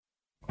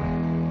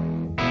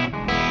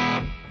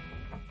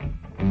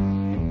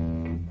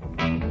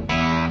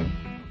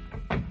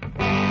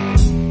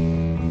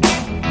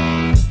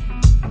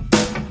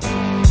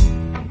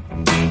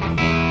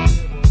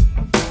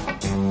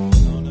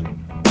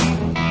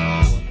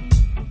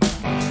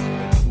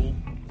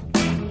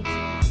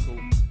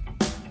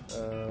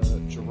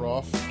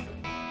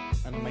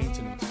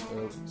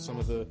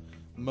the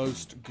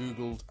most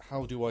Googled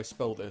 "How do I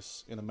spell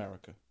this" in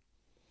America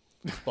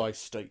by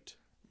state.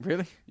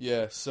 Really?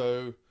 Yeah,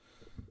 so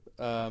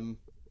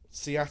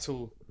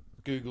Seattle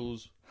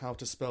Googles how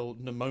to spell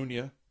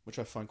pneumonia, which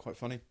I find quite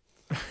funny.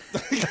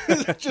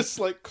 Just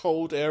like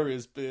cold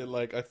areas being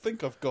like, I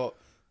think I've got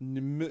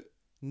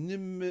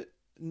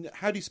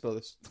how do you spell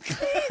this?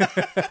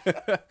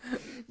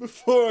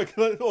 Before I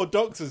can, or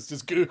doctors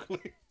just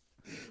Googling,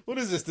 what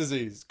is this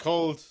disease?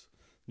 Cold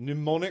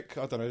pneumonic?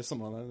 I don't know,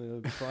 something like that.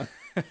 It'll be fine.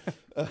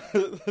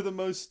 The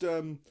most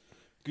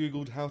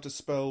Googled how to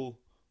spell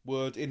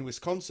word in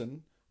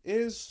Wisconsin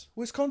is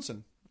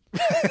Wisconsin.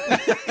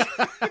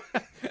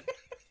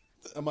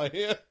 Am I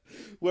here?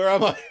 Where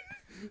am I?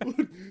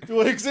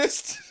 Do I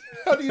exist?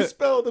 How do you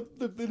spell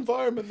the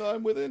environment that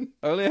I'm within?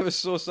 I only ever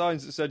saw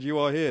signs that said "You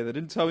are here." They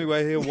didn't tell me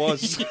where here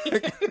was.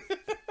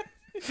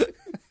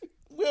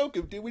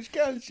 Welcome to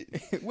Wisconsin.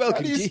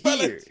 Welcome How do you to spell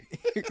here.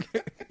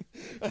 it?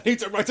 I need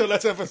to write a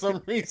letter for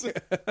some reason.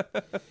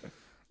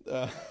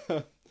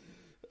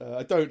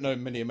 I don't know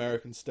many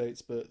American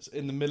states, but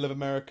in the middle of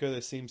America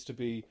there seems to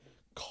be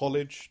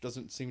college.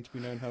 Doesn't seem to be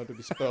known how to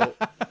be spelled.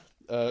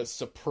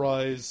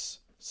 Surprise,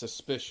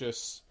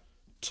 suspicious,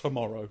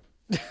 tomorrow.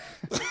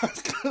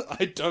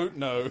 I don't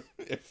know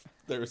if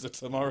there is a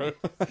tomorrow.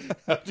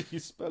 How do you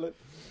spell it?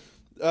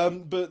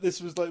 But this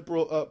was like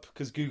brought up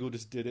because Google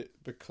just did it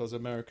because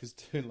America's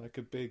doing like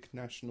a big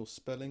national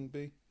spelling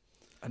bee.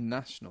 A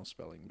national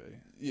spelling bee.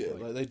 Yeah,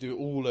 like they do it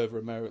all over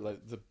America,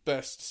 like the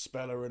best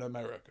speller in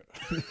America.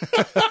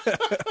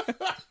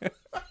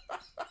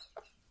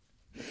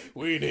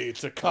 We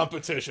need a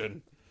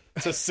competition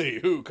to see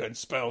who can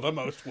spell the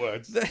most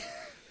words.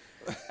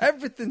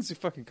 Everything's a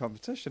fucking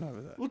competition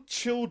over there. Well,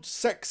 chilled,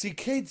 sexy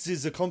kids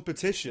is a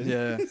competition.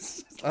 Yeah,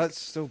 that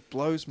still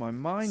blows my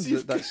mind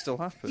that still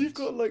happens. You've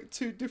got like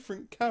two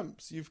different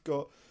camps. You've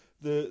got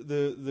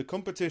the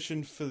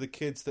competition for the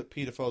kids that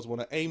paedophiles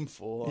want to aim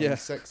for, the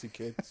sexy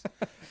kids,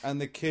 and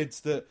the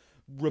kids that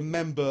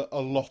remember a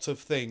lot of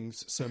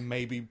things, so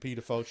maybe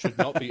paedophiles should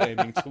not be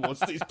aiming towards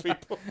these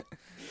people.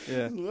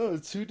 Yeah. Oh,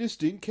 two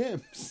distinct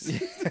camps.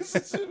 This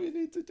is what we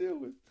need to deal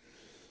with.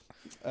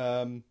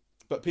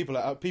 But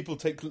people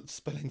take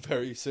spelling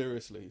very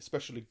seriously,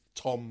 especially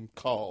Tom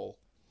Carl,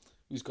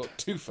 who's got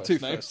two first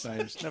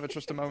names. Never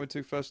trust a man with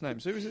two first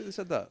names. Who was it that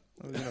said that?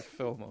 It was in a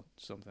film or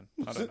something.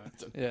 I don't know.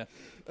 Yeah.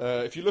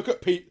 If you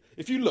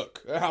look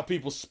at how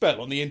people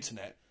spell on the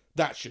internet,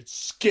 that should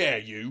scare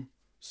you,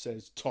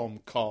 says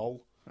Tom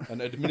Carl, an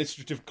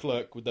administrative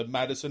clerk with the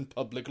Madison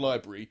Public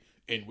Library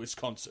in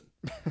Wisconsin.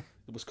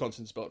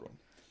 Wisconsin spelled wrong.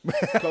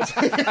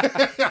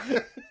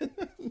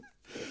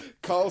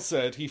 Carl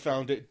said he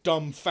found it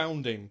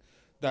dumbfounding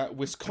that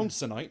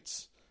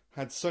Wisconsinites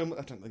had so much...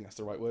 I don't think that's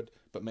the right word,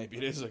 but maybe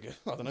it is. I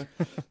don't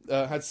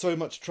know. Had so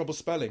much trouble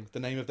spelling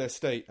the name of their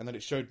state, and that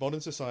it showed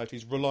modern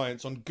society's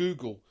reliance on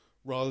Google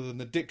rather than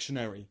the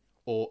dictionary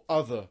or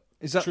other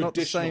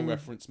traditional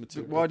reference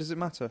material. Why does it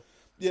matter?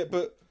 Yeah,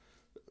 but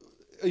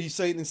are you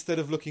saying instead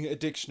of looking at a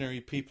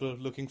dictionary, people are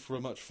looking for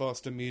a much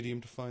faster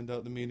medium to find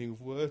out the meaning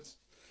of words?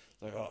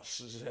 Like, oh, this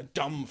is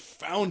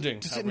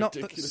dumbfounding. Does it not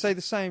say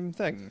the same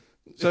thing?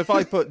 So if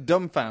I put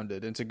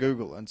dumbfounded into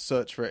Google and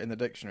search for it in the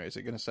dictionary, is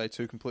it going to say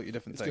two completely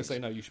different things? It's going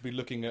to say no, you should be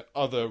looking at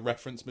other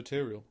reference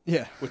material.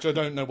 Yeah. Which I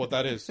don't know what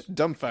that is.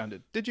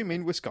 Dumbfounded. Did you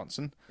mean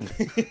Wisconsin?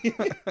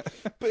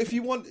 But if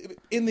you want,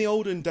 in the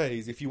olden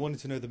days, if you wanted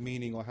to know the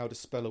meaning or how to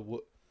spell a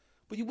word,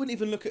 but you wouldn't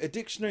even look at a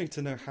dictionary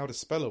to know how to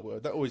spell a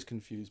word. That always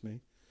confused me.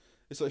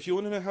 It's like, if you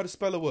want to know how to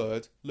spell a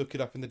word, look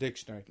it up in the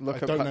dictionary. I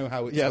don't know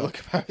how it's spelled. Yeah, look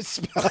up how it's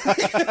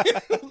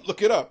spelled.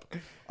 Look it up.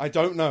 I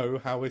don't know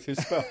how it is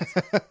spelled.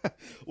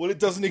 Well, it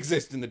doesn't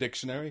exist in the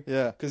dictionary.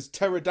 Yeah. Because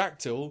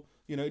pterodactyl,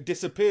 it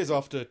disappears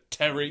after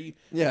Terry.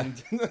 Yeah.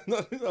 And,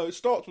 it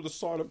starts with a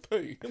silent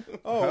P.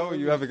 How are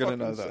you ever going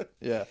to know that?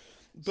 Yeah.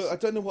 But I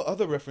don't know what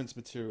other reference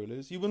material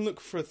is. You wouldn't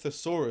look for a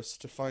thesaurus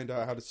to find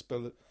out how to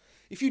spell it.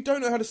 If you don't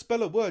know how to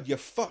spell a word, you're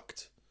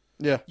fucked.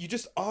 Yeah. You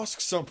just ask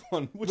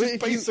someone, which is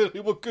basically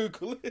what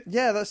Google is.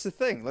 Yeah, that's the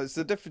thing. That's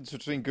the difference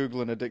between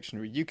Google and a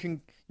dictionary. You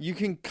can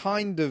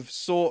kind of,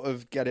 sort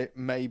of get it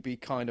maybe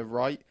kind of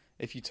right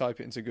if you type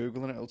it into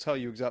Google, and it'll tell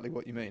you exactly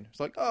what you mean. It's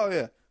like, oh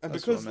yeah. And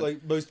because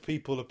most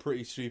people are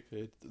pretty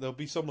stupid, there'll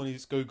be someone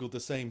who's Googled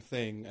the same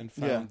thing and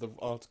found the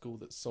article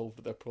that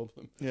solved their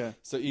problem. Yeah.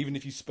 So even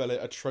if you spell it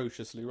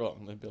atrociously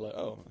wrong, they'd be like,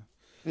 oh.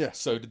 Yeah.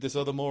 So did this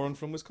other moron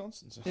from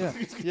Wisconsin. So. Yeah,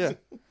 yeah.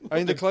 I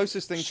mean, the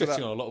closest thing to that...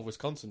 Shitting on a lot of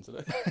Wisconsin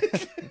today.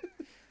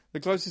 The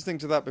closest thing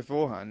to that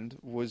beforehand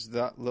was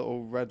that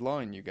little red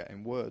line you get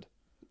in Word.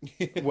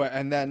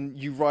 And then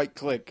you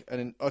right-click, and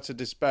in utter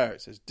despair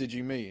it says, "Did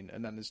you mean?"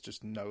 And then there's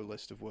just no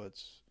list of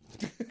words.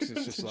 It's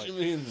just Did like... you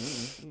mean?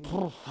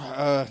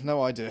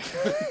 no idea.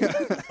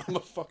 I'm a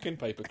fucking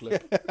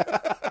paperclip.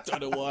 I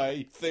don't know why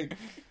I think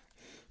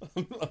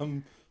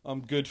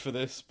I'm good for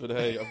this, but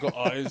hey, I've got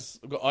eyes.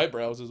 I've got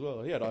eyebrows as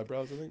well. He had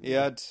eyebrows, I think. He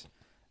had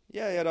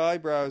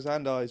eyebrows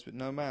and eyes, but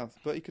no mouth.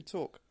 But he could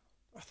talk.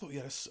 I thought he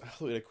had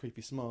a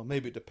creepy smile.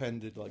 Maybe it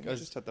depended,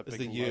 as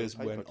the years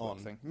went on.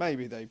 Thing.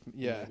 Maybe they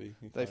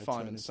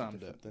fine and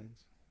sand it. Things.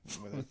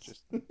 Where they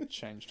just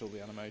changed all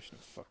the animation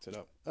and fucked it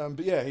up.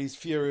 But yeah, he's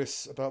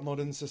furious about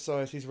modern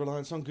society's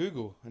reliance on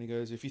Google, and he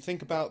goes, "If you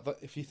think about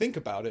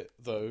it,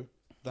 though,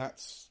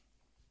 that's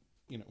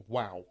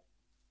wow."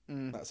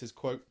 That's his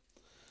quote.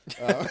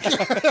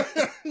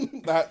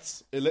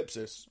 That's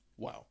ellipsis.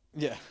 Wow.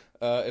 Yeah.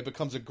 It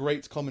becomes a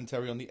great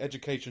commentary on the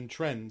education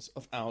trends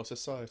of our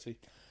society.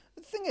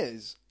 The thing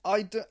is,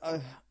 I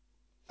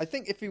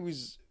think if he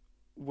was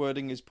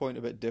wording his point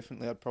a bit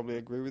differently, I'd probably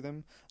agree with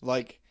him.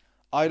 Like,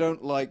 I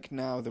don't like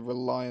now the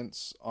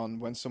reliance on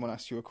when someone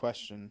asks you a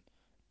question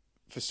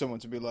for someone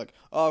to be like,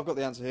 "Oh, I've got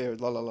the answer here."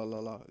 La la la la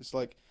la. It's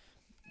like,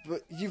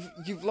 but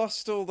you've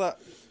lost all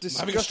that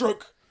discussion. Having a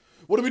stroke.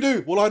 What do we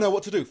do? Well, I know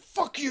what to do.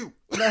 Fuck you.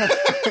 No.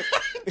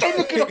 Don't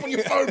look it up on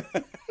your phone.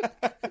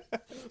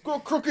 I've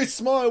got a crooked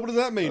smile. What does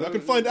that mean? I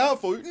can find it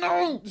out for you.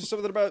 No.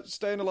 Something about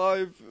staying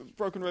alive,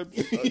 broken ribs.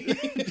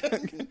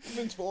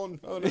 Vince Vaughn.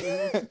 Oh,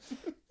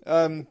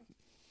 no.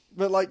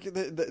 But like,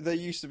 there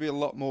used to be a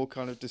lot more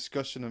kind of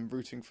discussion and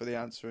rooting for the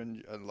answer,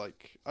 and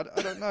like, I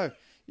don't know.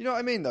 You know what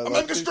I mean, though? I'm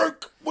like, having a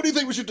stroke. What do you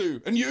think we should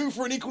do? And you,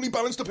 for an equally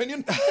balanced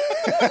opinion?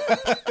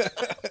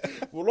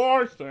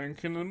 Well, I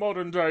think in the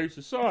modern day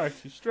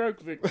society, stroke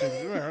victims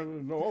have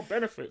more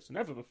benefits than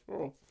ever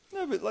before.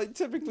 No, but like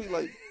typically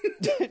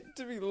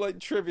like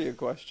trivia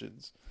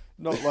questions,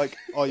 not like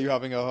 "Are you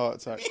having a heart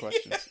attack?"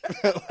 questions.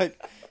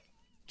 Like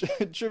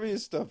trivia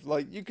stuff.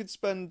 Like you could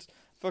spend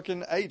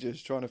fucking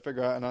ages trying to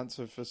figure out an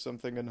answer for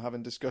something and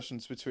having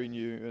discussions between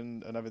you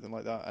and everything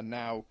like that. And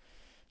now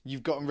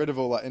you've gotten rid of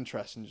all that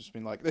interest and just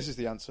been like, "This is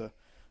the answer."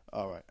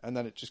 All right, and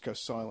then it just goes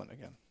silent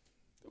again.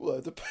 Well,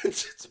 it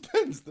depends. It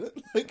depends.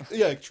 Like,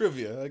 yeah,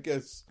 trivia, I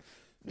guess.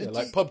 Yeah,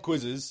 like pub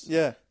quizzes.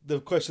 Yeah. The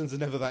questions are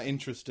never that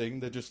interesting.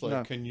 They're just like,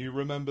 No. Can you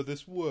remember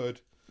this word?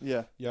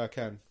 Yeah. Yeah, I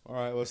can. All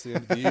right, well, it's the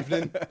end of the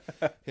evening.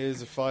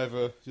 Here's a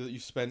 $5 that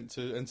you've spent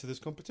to enter this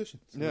competition.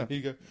 So Yeah. Here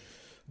you go.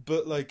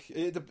 But, like,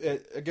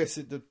 I guess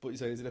what you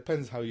say is it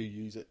depends how you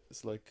use it.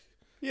 It's like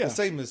Yeah. the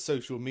same as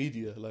social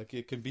media. Like,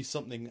 it can be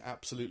something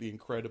absolutely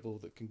incredible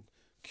that can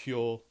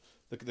cure,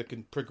 that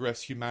can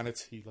progress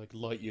humanity, like,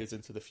 light years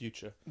into the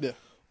future. Yeah.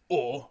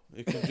 Or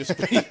it can just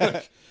be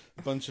like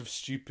a bunch of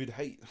stupid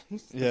hate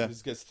Yeah. that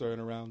just gets thrown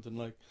around and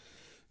like,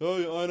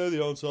 oh, I know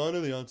the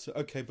answer.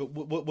 Okay, but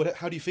what?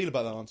 How do you feel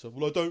about that answer?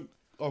 Well,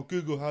 I'll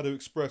Google how to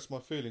express my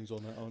feelings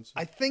on that answer.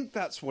 I think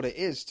that's what it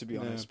is, to be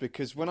honest.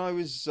 Because when I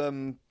was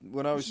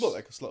It's not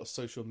like a lot of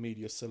social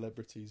media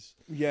celebrities.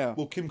 yeah.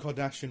 Well, Kim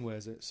Kardashian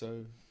wears it,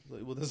 so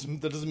like, well,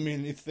 that doesn't mean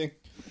anything.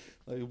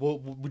 Like, well,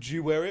 would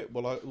you wear it?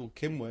 Well,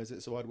 Kim wears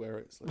it, so I'd wear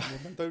it. It's like, well,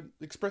 no, don't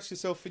express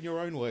yourself in your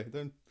own way.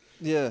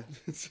 Yeah.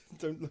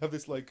 Don't have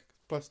this like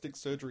plastic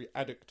surgery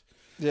addict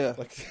Yeah.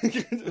 like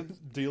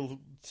deal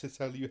to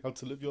tell you how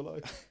to live your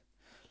life.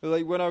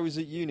 Like when I was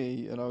at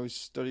uni and I was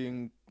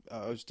studying,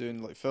 I was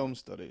doing like film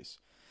studies.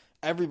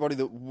 Everybody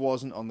that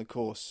wasn't on the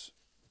course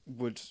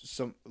would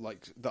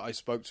that I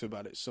spoke to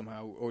about it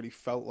somehow already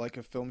felt like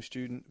a film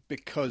student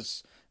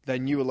because they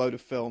knew a load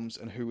of films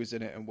and who was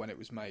in it and when it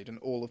was made and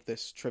all of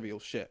this trivial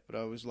shit. But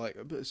I was like,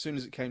 but as soon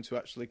as it came to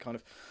actually kind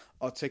of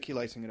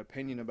articulating an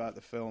opinion about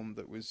the film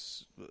that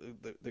was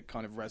that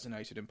kind of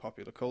resonated in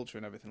popular culture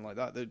and everything like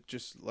that, it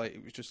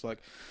was just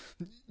like,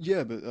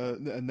 yeah, but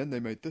and then they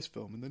made this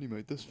film and then he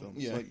made this film.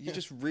 It's like you're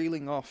just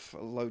reeling off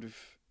a load of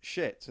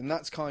shit, and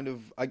that's kind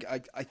of I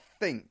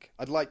think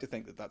I'd like to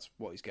think that that's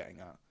what he's getting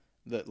at.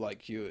 That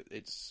like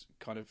it's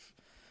kind of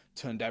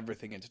turned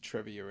everything into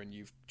trivia, and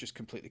you've just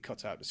completely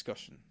cut out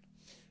discussion.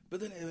 But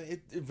then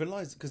it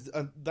relies because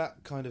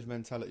that kind of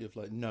mentality of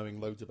like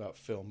knowing loads about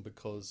film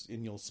because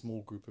in your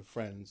small group of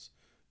friends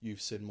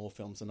you've seen more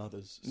films than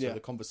others. So the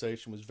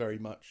conversation was very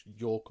much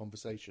your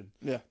conversation.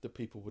 Yeah, that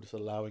people were just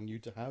allowing you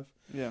to have.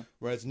 Yeah.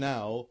 Whereas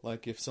now,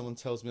 like if someone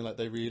tells me like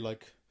they really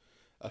like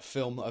a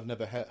film that I've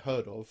never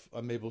heard of,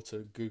 I'm able to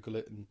Google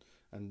it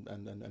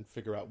and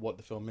figure out what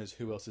the film is,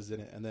 who else is in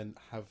it, and then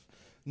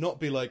not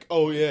be like,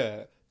 oh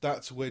yeah,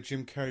 that's where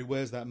Jim Carrey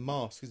wears that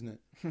mask, isn't it?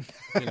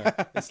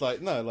 It's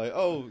like, no, like,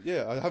 oh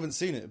yeah, I haven't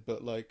seen it,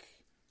 but like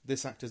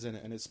this actor's in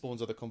it, and it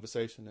spawns other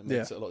conversation. It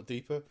makes it a lot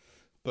deeper.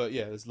 But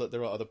yeah,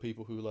 there are other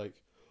people who like,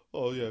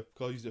 oh yeah,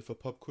 I used it for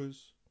pub quiz.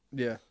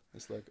 Yeah,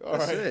 it's like, all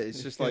right,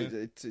 it's just like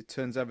it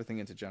turns everything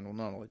into general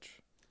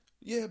knowledge.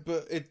 Yeah,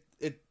 but it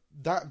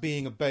that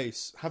being a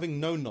base, having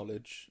no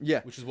knowledge,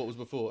 which is what was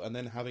before, and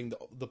then having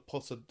the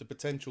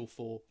potential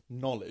for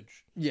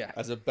knowledge,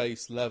 as a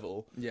base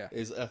level,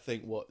 is I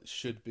think what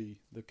should be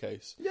the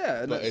case.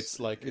 Yeah, but it's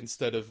like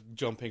instead of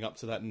jumping up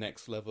to that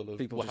next level of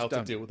how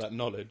to deal with that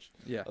knowledge,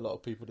 a lot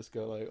of people just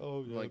go like,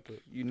 oh yeah, like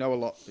you know a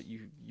lot, but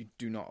you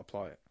do not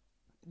apply it.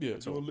 Yeah,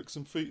 do you want to lick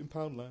some feet in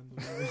Poundland?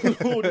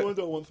 Oh, I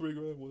don't want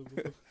 $3,000.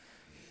 Whatever.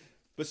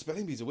 But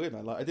spelling bees are weird,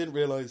 man. Like I didn't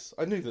realise.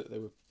 I knew that they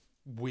were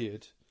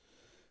weird.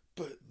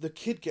 But the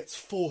kid gets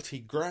 40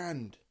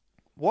 grand.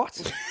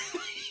 What?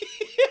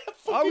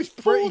 I was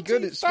pretty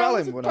good at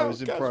spelling when I was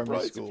in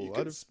primary school.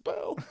 I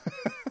spell.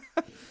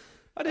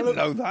 I didn't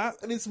know that.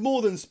 And it's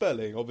more than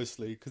spelling,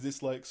 obviously, because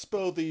it's like,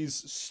 spell these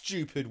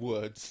stupid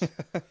words.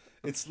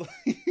 It's like,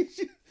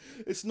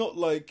 It's not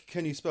like,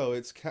 can you spell?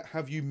 It's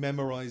have you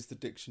memorized the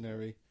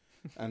dictionary?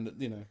 And,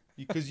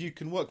 because you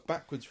can work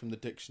backwards from the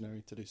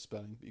dictionary to do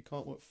spelling, but you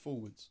can't work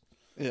forwards.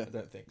 Yeah. I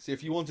don't think. So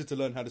if you wanted to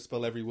learn how to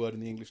spell every word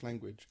in the English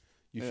language,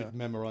 you should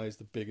memorize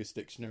the biggest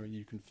dictionary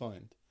you can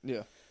find.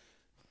 Yeah.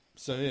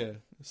 So, yeah.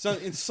 So,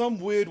 in some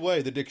weird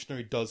way, the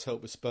dictionary does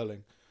help with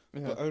spelling,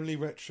 but only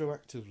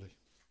retroactively.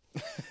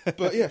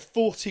 But, yeah,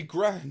 40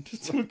 grand.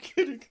 I'm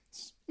kidding.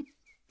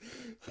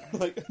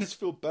 Like, I just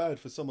feel bad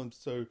for someone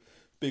so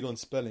big on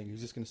spelling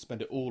who's just going to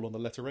spend it all on the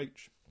letter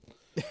H.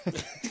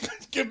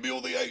 Give me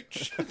all the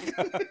H.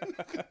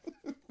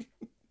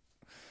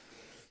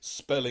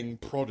 Spelling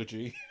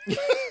prodigy.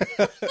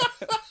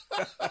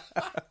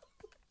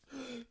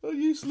 How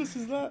useless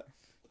is that?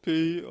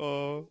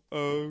 P-R-O-D-I.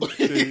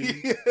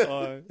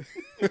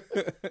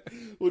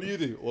 What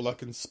do? All I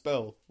can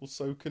spell. Well,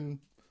 so can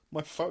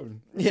my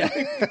phone. Yeah.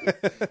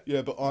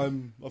 Yeah, but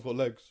I've got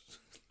legs.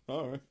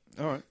 All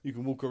Alright. You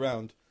can walk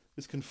around.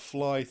 This can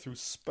fly through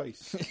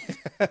space.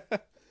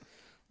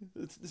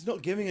 It's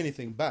not giving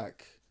anything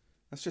back.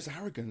 That's just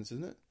arrogance,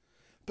 isn't it?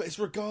 But it's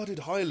regarded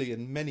highly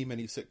in many,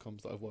 many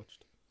sitcoms that I've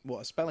watched. What,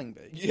 a spelling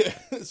bee? Yeah,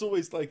 it's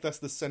always like that's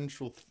the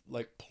central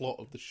plot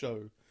of the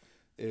show.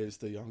 Is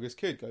the youngest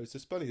kid goes to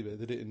spelling bee. They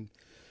did it in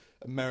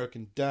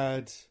American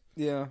Dad.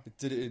 Yeah. They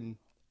did it in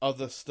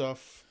other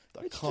stuff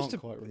that I can't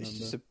quite remember. It's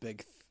just a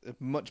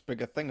much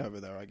bigger thing over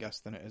there, I guess,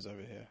 than it is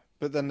over here.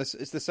 But then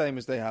it's the same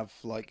as they have,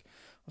 like,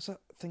 what's that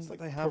thing that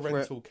they have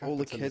where all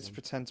the kids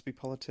pretend to be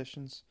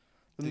politicians?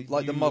 The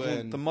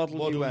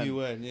model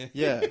UN. Yeah.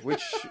 Yeah,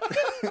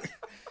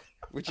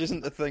 which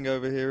isn't a thing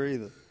over here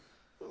either.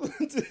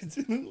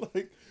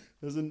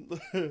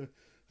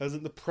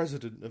 Hasn't the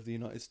president of the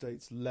United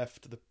States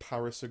left the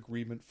Paris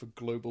Agreement for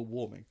global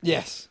warming?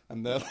 Yes.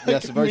 And they're like,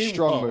 yes, a very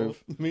strong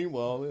move.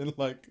 Meanwhile, in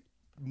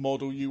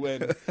model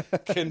UN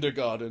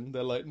kindergarten,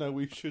 they're like, no,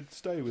 we should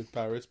stay with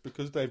Paris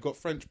because they've got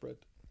French bread.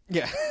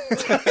 Yeah.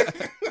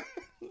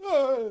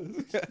 Oh,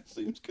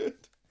 seems good.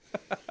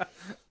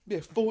 Yeah,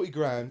 40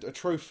 grand, a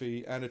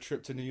trophy, and a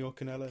trip to New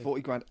York and LA.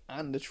 40 grand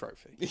and a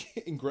trophy.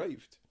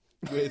 Engraved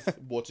with,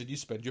 what did you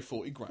spend your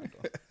 40 grand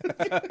on?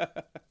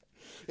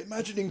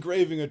 Imagine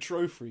engraving a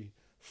trophy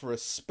for a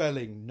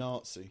spelling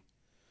Nazi.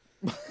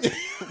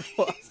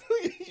 What?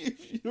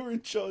 If you're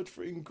in charge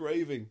for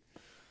engraving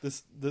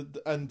this,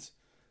 and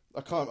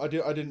I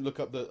didn't look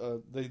up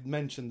they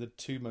mentioned the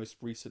two most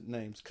recent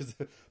names because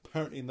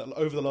apparently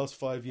over the last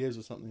 5 years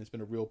or something, there's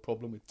been a real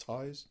problem with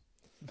ties,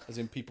 as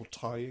in people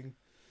tying.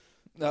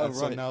 Oh, and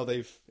so right. now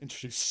they've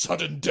introduced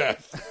sudden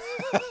death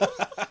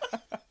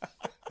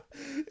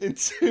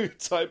into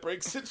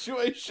tie-break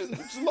situations,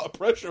 which is a lot of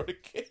pressure on a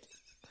kid.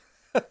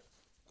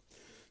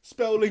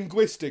 Spell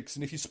linguistics,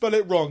 and if you spell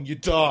it wrong, you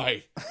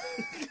die.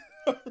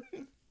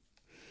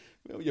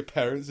 Your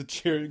parents are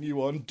cheering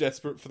you on,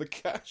 desperate for the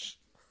cash.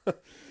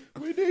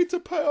 We need to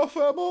pay off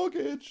our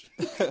mortgage.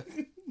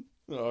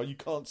 Oh, you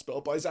can't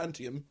spell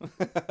Byzantium.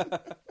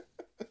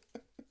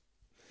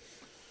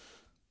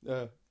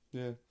 Yeah.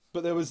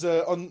 But there was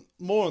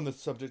more on the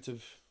subject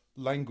of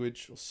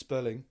language or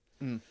spelling.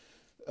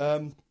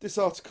 This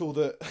article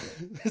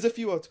there's a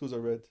few articles I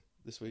read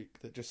this week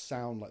that just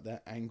sound like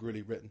they're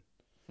angrily written.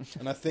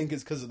 And I think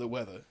it's because of the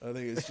weather. I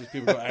think it's just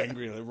people got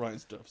angry and they're writing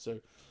stuff. So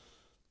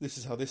this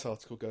is how this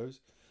article goes.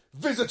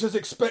 Visitors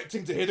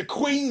expecting to hear the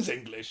Queen's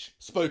English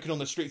spoken on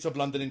the streets of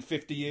London in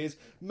 50 years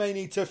may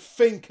need to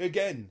think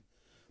again.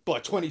 By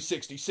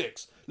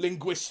 2066,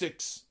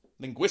 linguistics.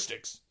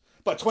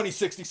 By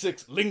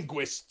 2066,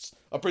 linguists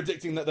are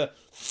predicting that the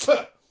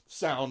th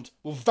sound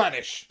will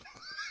vanish.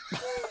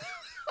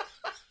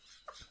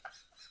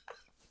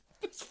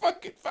 It's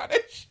fucking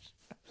vanished.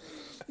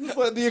 It's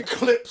like the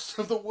eclipse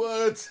of the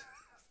words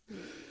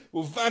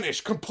will vanish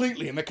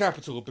completely in the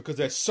capital because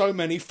there's so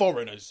many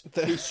foreigners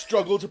who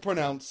struggle to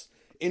pronounce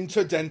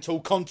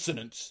interdental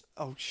consonants.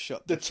 Oh,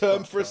 shut the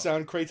term for a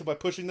sound created by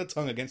pushing the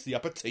tongue against the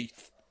upper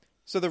teeth.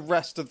 So the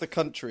rest of the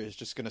country is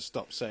just going to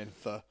stop saying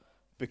th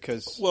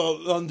because... Well,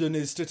 London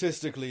is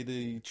statistically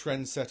the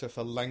trendsetter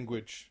for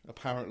language,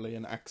 apparently,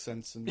 and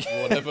accents and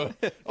whatever.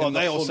 Oh,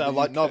 they all sound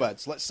like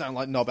knobheads. Let's sound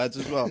like knobheads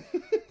as well.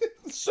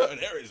 Certain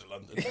areas of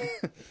London.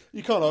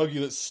 You can't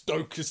argue that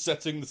Stoke is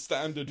setting the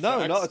standard for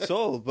No, accent. not at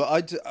all.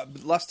 But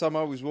last time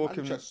I was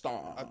walking... Manchester.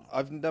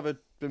 I've never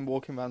been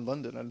walking around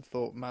London and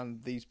thought, man,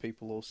 these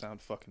people all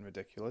sound fucking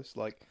ridiculous.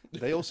 Like,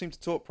 they all seem to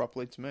talk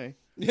properly to me.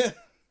 Yeah.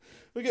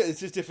 Again,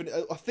 it's just different.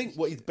 I think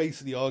what he's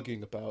basically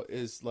arguing about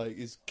is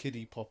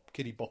kiddie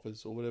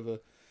boppers or whatever.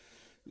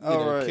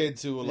 Right.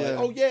 Kids who are like, Yeah.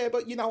 oh yeah,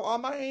 but you know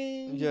what I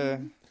mean? Yeah.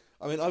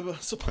 I mean, I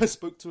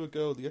spoke to a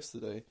girl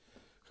yesterday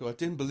who I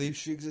didn't believe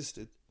she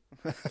existed.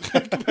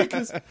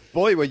 Because,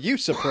 Boy, were you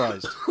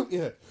surprised.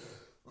 yeah.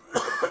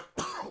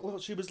 Well,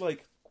 she was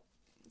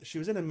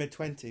in her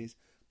mid-20s,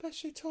 but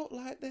she talked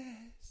like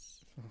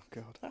this. Oh,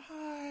 God.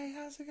 Hi,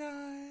 how's it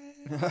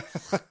going?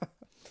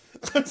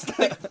 It's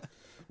like,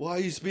 why are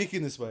you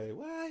speaking this way?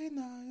 Well, you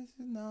know, it's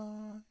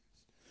nice.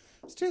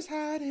 It's just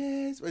how it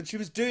is. And she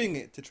was doing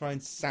it to try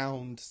and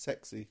sound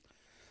sexy.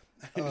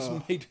 It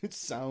just made it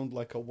sound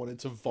like I wanted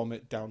to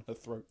vomit down her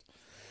throat.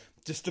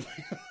 Just to be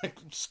like,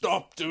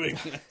 stop doing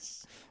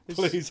this.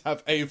 Please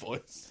have a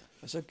voice.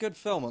 It's a good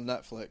film on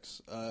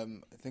Netflix. I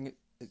think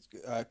it's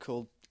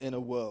called Inner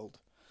World.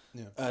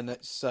 Yeah. And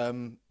it's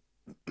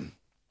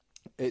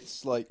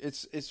like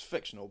it's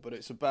fictional, but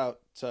it's about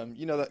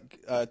you know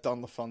that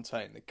Don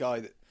LaFontaine, the guy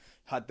that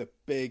had the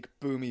big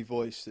boomy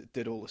voice that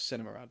did all the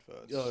cinema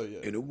adverts. Oh,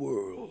 yeah. In a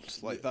world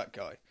like that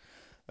guy.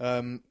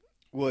 Well,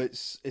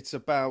 it's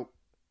about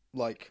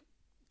like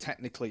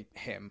technically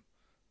him,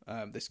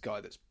 this guy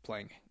that's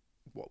playing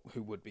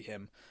who would be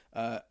him,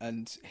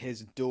 and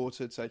his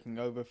daughter taking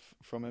over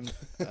from him,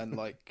 and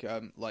like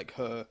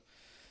her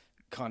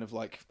kind of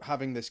like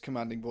having this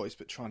commanding voice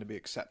but trying to be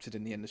accepted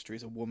in the industry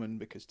as a woman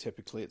because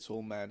typically it's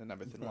all men and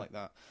everything like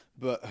that.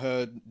 But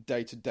her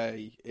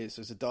day-to-day is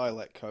as a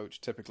dialect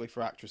coach, typically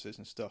for actresses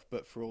and stuff,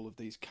 but for all of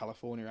these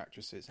California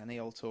actresses, and they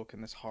all talk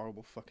in this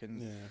horrible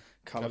fucking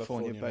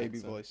California baby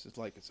accent. voice. It's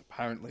like it's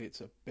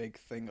a big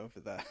thing over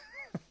there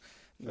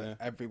for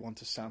everyone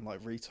to sound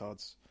like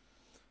retards.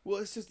 Well,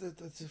 it's just that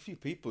there's a few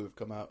people who've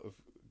come out of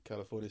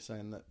California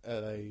saying that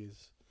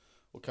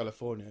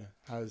California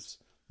has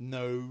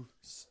no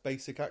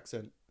basic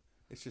accent.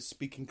 It's just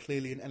speaking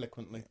clearly and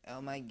eloquently.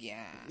 Oh my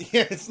god!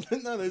 Yes,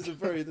 no. That's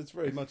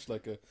very much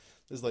like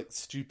there's like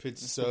stupid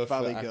surfer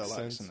Valley accent.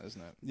 Girl accent,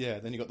 isn't it? Yeah,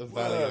 then you got the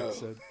Valley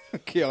accent.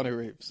 Keanu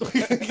Reeves.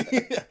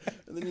 Yeah.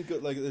 And then you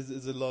got like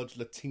there's a large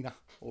Latina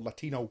or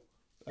Latino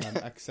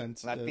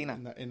accent Latina.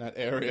 in that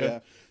area. Yeah.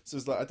 So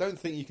it's like I don't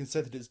think you can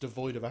say that it's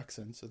devoid of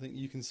accents. I think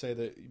you can say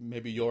that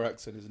maybe your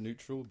accent is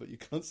neutral, but you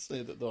can't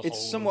say that the whole.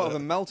 It's somewhat of a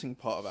melting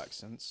pot of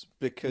accents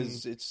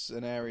because it's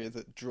an area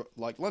that,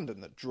 like London,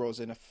 that draws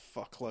in a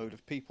fuckload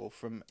of people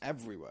from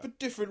everywhere. For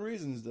different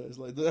reasons, though. It's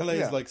like the LA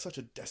is like such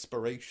a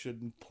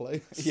desperation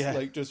place. Yeah.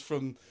 Like just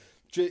from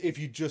if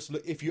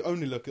you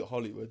only look at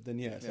Hollywood, then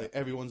it's like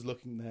everyone's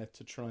looking there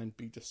to try and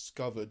be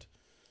discovered.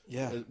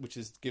 Yeah, which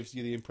gives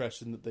you the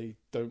impression that they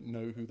don't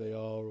know who they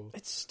are, or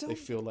it's still they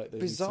feel like they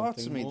bizarre need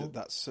to something me more.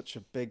 that's such a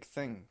big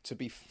thing to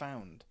be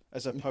found,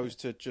 as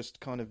opposed to just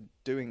kind of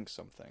doing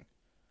something.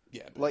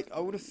 Yeah, but like I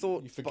would have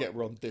thought. You forget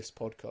we're on this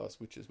podcast,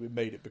 which is we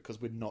made it because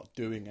we're not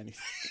doing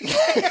anything.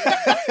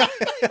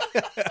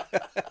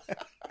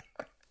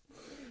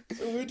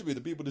 So weird to me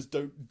that people just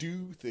don't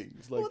do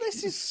things. Like, well,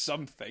 this is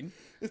something.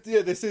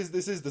 This is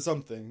the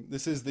something.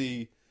 This is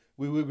the.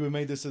 We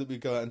made this so that we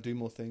go out and do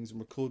more things and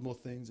record more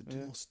things and do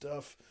more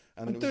stuff.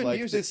 And I'm it was doing like,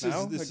 music this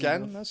now is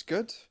again. enough. That's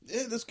good.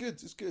 Yeah, that's good.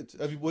 It's good.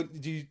 I mean,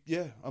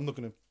 I'm not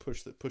going to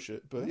push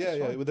it, but That's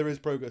fine. well, there is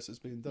progress that's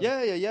being done.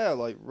 Yeah.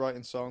 Like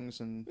writing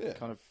songs and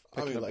kind of I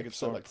picking mean, up like a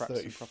guitar and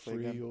practicing 33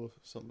 properly again. or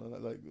something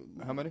like that.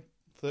 Like How many?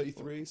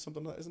 33,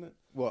 something like that, isn't it?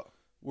 What?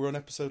 We're on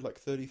episode like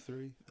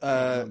 33.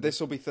 This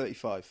will be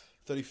 35.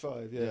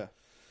 35. Yeah.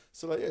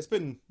 So like, it's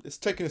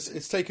taken us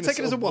us a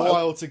a while.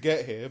 while to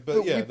get here, but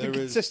But yeah, we've there been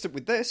is. consistent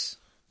with this.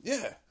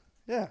 Yeah.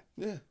 Yeah.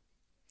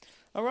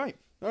 All right.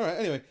 All right.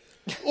 Anyway,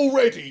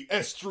 already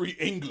S3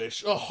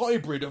 English, a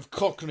hybrid of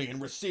Cockney and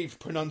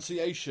received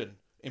pronunciation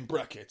in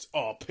brackets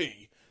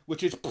 (RP),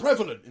 which is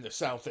prevalent in the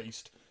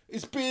southeast,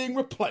 is being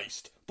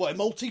replaced by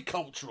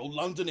multicultural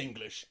London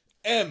English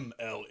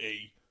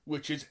 (MLE),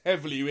 which is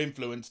heavily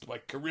influenced by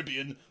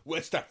Caribbean,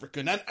 West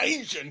African, and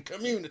Asian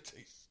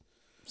communities.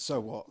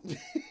 So what?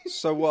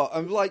 So what?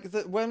 I'm like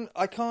that when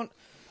I can't.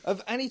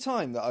 Of any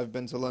time that I've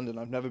been to London,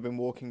 I've never been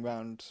walking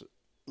around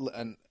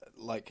and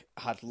like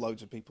had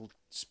loads of people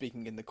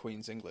speaking in the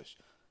Queen's English.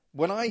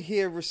 When I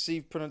hear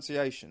received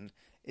pronunciation,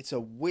 it's a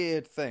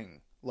weird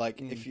thing.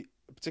 Like if you,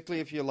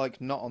 particularly if you're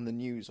like not on the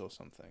news or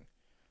something,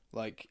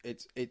 like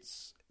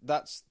it's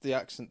that's the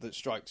accent that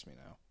strikes me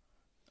now.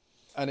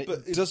 And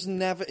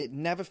it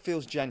never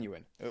feels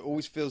genuine. It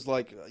always feels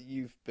like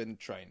you've been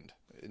trained.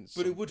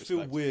 But it would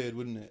feel weird,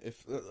 wouldn't it?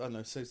 If I don't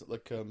know, say something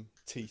like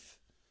teeth.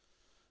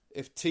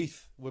 If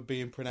teeth were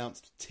being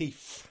pronounced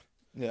teeth,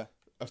 yeah,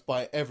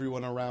 by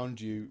everyone around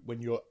you when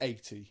you're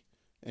 80,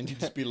 and you'd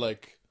just be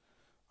like,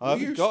 I "We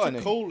haven't used got to any."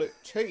 call it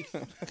teeth."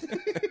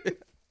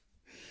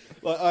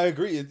 Like I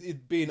agree,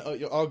 it being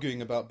you're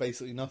arguing about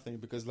basically nothing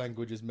because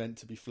language is meant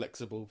to be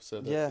flexible. So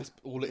that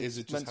all it is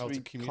just meant how to to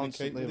be communicate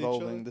constantly with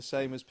evolving. each other. The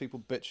same as people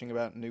bitching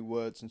about new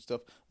words and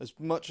stuff. As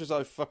much as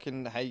I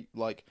fucking hate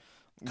like.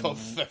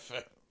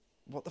 Kofefe.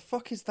 What the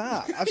fuck is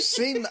that? I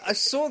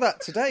saw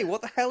that today.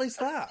 What the hell is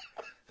that?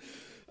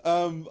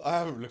 I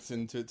haven't looked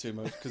into it too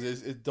much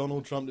because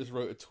Donald Trump just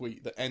wrote a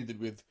tweet that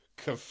ended with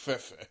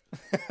 "kafefe,"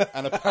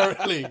 and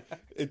apparently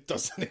it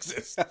doesn't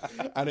exist,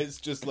 and it's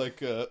just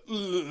like a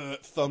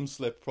thumb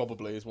slip.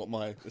 Probably is what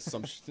my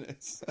assumption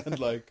is, and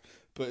like,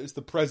 but it's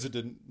the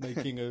president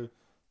making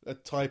a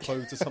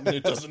typo to something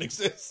that doesn't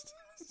exist.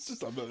 It's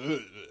just like,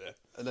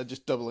 And they're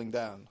just doubling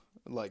down.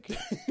 Like,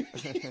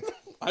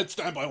 I'd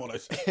stand by what I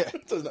said.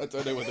 I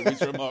don't know whether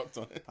he's remarked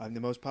on it. I'm the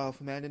most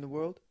powerful man in the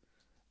world.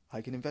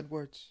 I can invent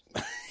words.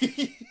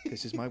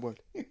 This is my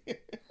word.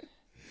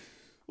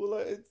 Well,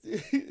 like,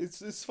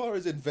 it's as far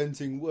as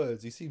inventing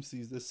words, he seems to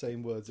use the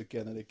same words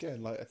again and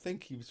again. Like, I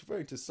think he was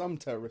referring to some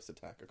terrorist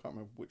attack. I can't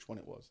remember which one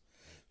it was.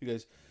 He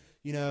goes,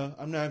 you know,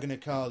 I'm not going to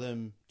call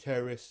them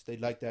terrorists. They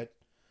like that.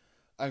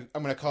 I'm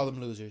going to call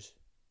them losers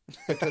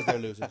because they're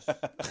losers.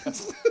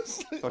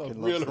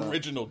 Fucking real love that.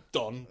 original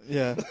Don.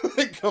 Yeah.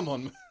 Come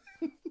on,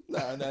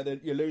 man. No,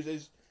 you're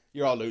losers.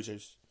 You're all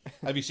losers.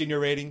 Have you seen your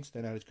ratings?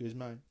 They're not as good as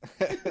mine.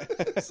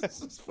 This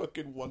is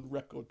fucking one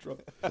record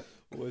drop.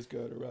 Always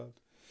going around.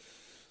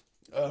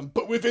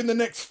 But within the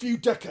next few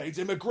decades,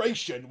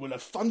 immigration will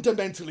have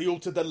fundamentally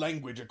altered the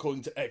language,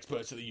 according to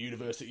experts at the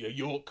University of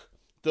York.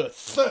 The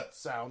th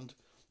sound,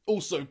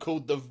 also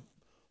called the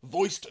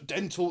voiced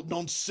dental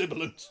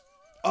non-sibilant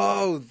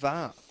Oh,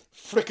 that.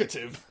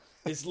 fricative,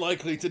 is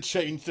likely to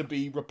change to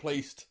be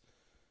replaced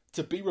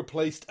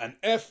an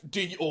F,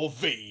 D, or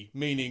V,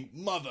 meaning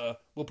mother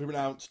will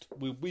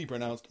be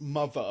pronounced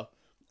mother,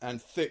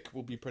 and thick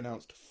will be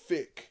pronounced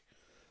thick.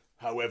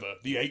 However,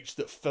 the H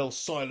that fell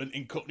silent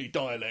in Cockney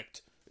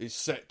dialect is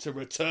set to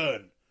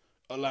return,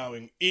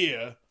 allowing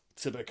ear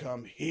to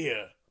become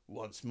here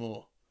once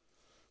more.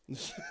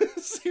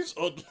 Seems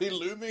oddly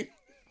looming.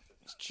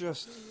 It's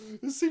just...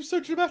 It seems so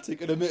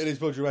dramatic, and admittedly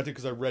it's more dramatic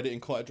because I read it in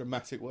quite a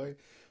dramatic way,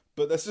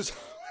 but that's just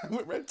how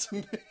it read to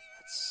me.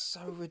 It's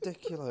so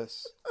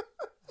ridiculous.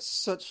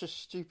 Such a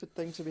stupid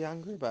thing to be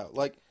angry about.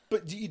 Like,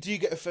 But do you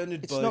get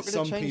offended It's by not gonna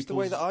some change the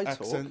way people's that I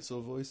talk. accents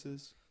or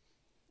voices?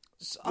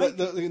 I, In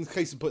the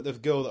case of the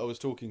girl that I was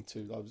talking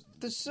to,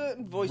 there's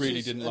certain voices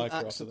really didn't and like her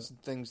after accents that.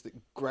 and things that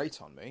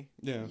grate on me.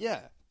 Yeah.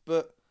 Yeah,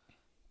 but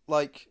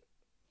like,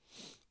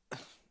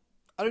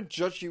 I don't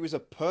judge you as a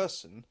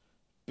person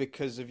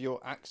because of your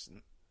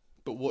accent.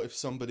 But what if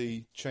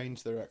somebody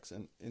changed their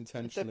accent If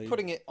intentionally? they're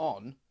putting it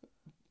on,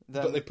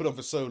 then but they put on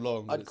for so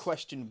long. that I'd it's-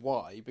 question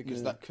why, because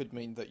Yeah. that could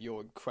mean that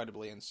you're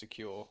incredibly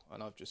insecure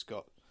and I've just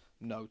got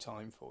no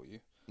time for you.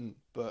 Mm.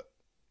 But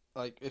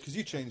like, if Because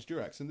you changed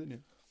your accent, didn't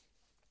you?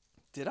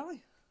 did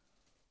I?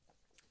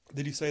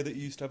 Did you say that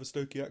you used to have a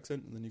Stokey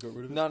accent and then you got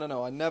rid of it?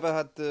 No. I never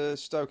had the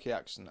Stokey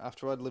accent.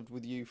 After I'd lived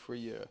with you for a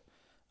year,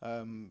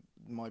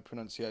 my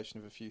pronunciation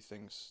of a few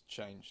things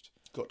changed.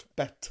 Got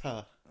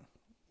better.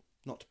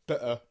 Not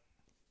better.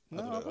 No,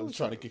 I don't know, I've I'm always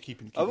trying to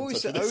keep in I've touch always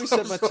with said, I this.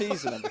 always said my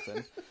T's and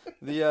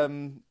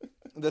everything.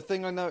 The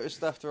thing I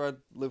noticed after I'd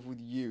lived with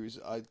you is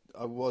I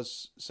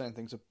was saying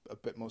things a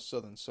bit more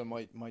southern, so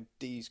my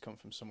D's come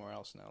from somewhere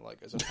else now. Like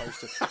as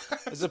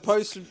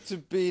opposed to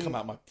being Come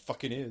out my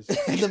fucking ears.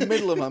 in the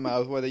middle of my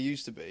mouth where they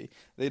used to be,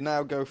 they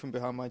now go from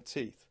behind my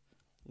teeth.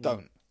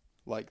 Don't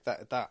like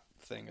that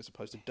thing as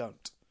opposed to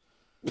don't.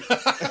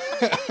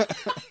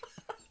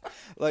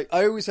 Like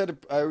I always had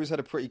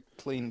a pretty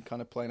clean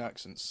kind of plain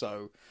accent.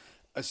 So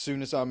as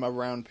soon as I'm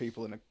around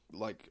people in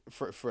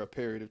for a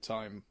period of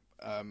time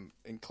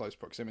in close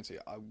proximity,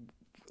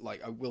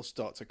 I will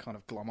start to kind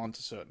of glom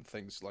onto certain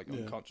things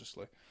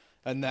unconsciously,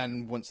 and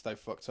then once they've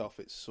fucked off,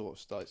 it sort of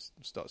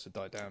starts to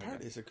die down.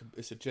 Apparently Again.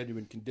 it's a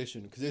genuine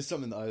condition because it's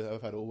something that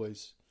I've had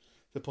always.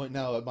 To the point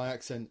now, my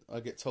accent, I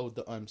get told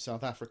that I'm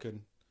South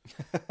African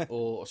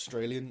or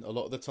Australian a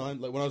lot of the time.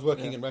 Like when I was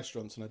working in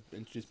restaurants and I'd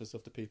introduce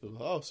myself to people,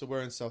 oh, so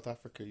where in South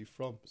Africa are you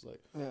from? It's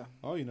like, Yeah.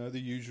 oh, you know, the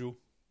usual.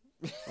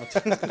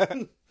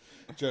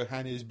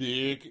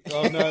 Johannesburg.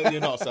 Oh, no, you're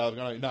not South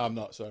African. No, I'm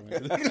not, sorry,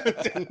 mate.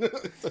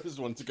 I just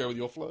wanted to go with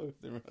your flow.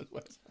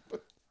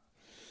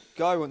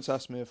 Guy once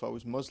asked me if I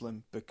was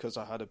Muslim because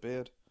I had a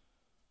beard.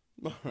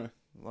 Alright.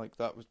 Like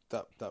that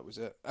was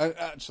it. And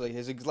actually,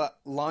 his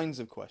exact lines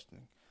of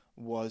questioning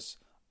was,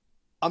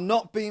 "I'm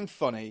not being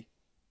funny,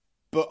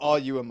 but are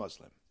you a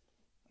Muslim?"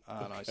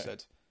 And I Okay.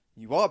 said,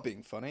 "You are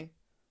being funny,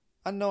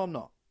 and no, I'm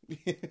not."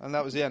 And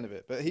that was the end of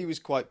it. But he was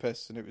quite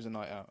pissed, and it was a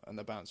night out, and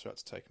the bouncer had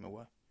to take him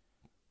away.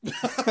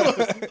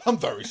 I'm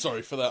very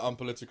sorry for that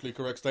unpolitically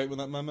correct statement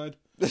that man made.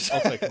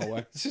 I'll take him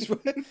away. This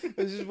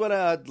is when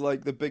I had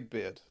like the big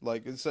beard,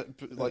 like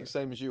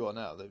same as you are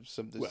now. There's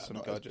some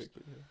Not guy as just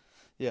big,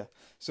 but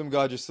some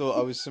guy just thought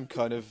I was some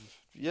guy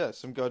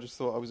just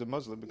thought I was a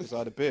Muslim because I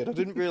had a beard. I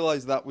didn't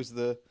realise that was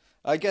the.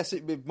 I guess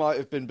it might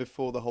have been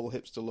before the whole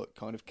hipster look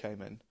kind of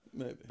came in.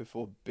 maybe.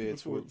 Before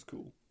beards Before were. it was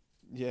cool.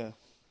 Yeah.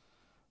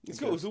 It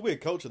was a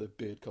weird culture, the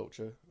beard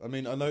culture. I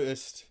mean, I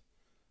noticed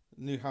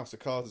new House of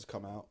Cards has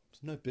come out.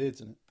 There's no beards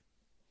in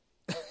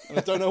it. And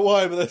I don't know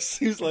why, but that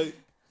seems Suddenly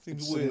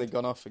weird.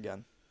 gone off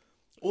again.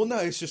 Or no,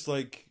 it's just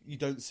like you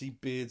don't see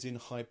beards in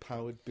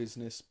high-powered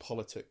business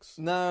politics.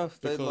 No,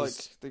 they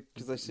Because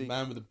because they see.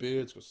 Man with a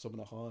beard's got something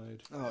to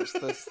hide. Oh,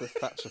 that's the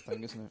Thatcher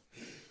thing, isn't it?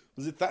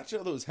 Was it Thatcher?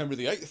 I thought it was Henry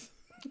VIII.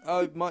 Oh,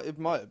 it might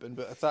have been,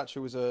 but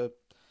Thatcher was a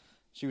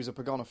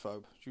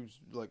pagonophobe. She was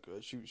like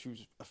she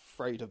was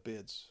afraid of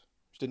beards.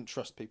 She didn't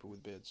trust people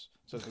with beards,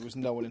 so there was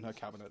no one in her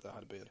cabinet that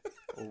had a beard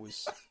or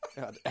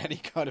had any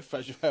kind of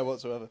facial hair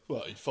whatsoever.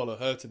 Well, you'd follow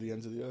her to the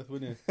ends of the earth,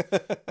 wouldn't you?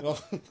 Oh,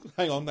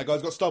 hang on, that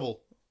guy's got stubble.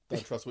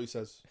 Don't trust what he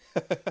says.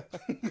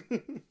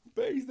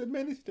 But he's the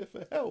Minister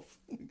for Health.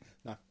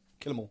 Nah,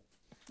 kill them all.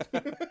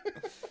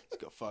 He's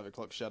got 5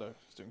 o'clock shadow.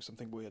 He's doing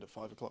something weird at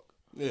 5 o'clock.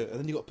 Yeah, and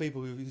then you got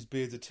people whose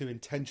beards are too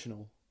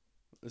intentional.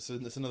 That's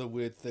another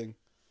weird thing.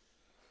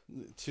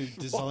 Too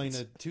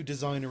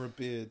designer a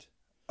beard.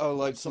 Oh,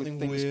 like Something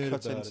with things weird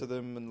cut about into it.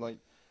 them and like.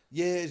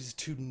 Yeah, it's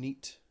too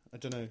neat. I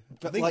don't know. I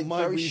But think like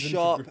my very reason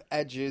sharp for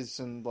edges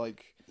and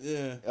like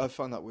yeah, I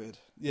find that weird.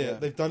 yeah,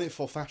 they've done it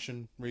for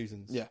fashion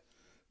reasons. Yeah.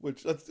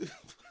 Which I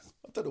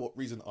don't know what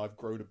reason I've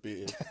grown a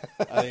beard.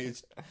 I think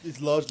it's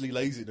largely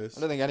laziness.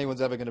 I don't think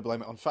anyone's ever going to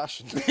blame it on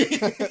fashion.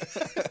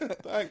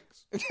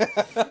 Thanks.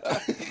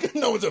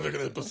 No one's ever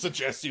going to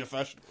suggest you're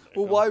fashionable.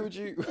 Well, why would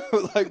you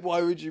like?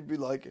 Why would you be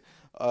like?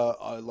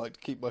 I like to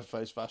keep my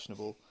face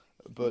fashionable,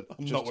 but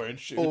I'm just not wearing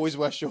shoes. always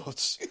wear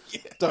shorts.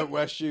 Don't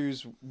wear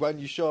shoes when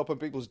you show up on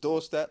people's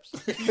doorsteps.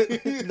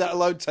 Let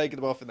alone taking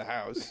them off in the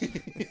house.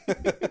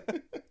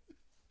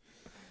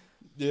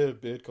 Yeah,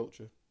 beard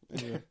culture.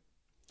 Anyway.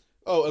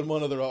 Oh, and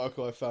one other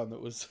article I found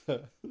that was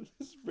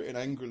written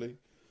angrily.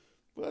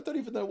 But I don't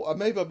even know what.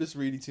 Maybe I'm just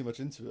reading too much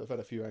into it. I've had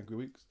a few angry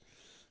weeks.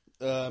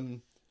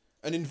 An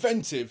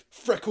inventive,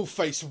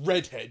 freckle-faced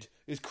redhead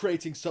is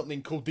creating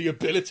something called the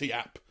Ability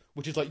app,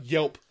 which is like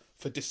Yelp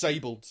for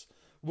disableds.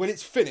 When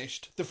it's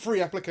finished, the free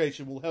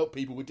application will help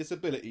people with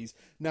disabilities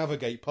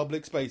navigate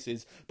public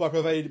spaces by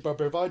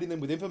providing them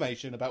with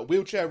information about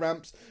wheelchair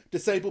ramps,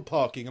 disabled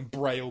parking, and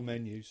braille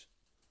menus.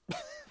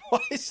 Why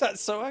is that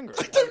so angry?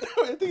 I don't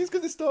know. I think it's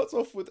because it starts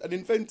off with an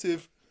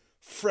inventive,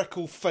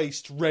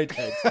 freckle-faced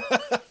redhead.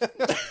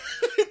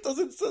 It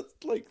doesn't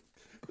like.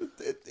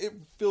 It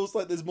feels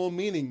like there's more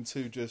meaning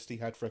to just he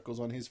had freckles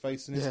on his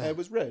face and his hair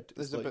was red.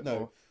 There's It's a like, bit no,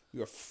 more.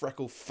 you're a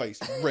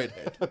freckle-faced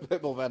redhead. A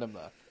bit more venom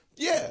there.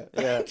 Yeah.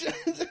 Yeah.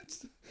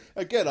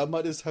 Again, I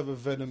might just have a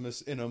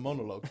venomous inner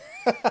monologue.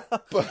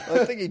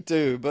 I think you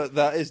do, but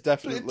that is But it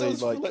definitely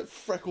does like. feel like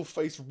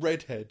freckle-faced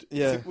redhead.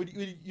 Yeah. It's like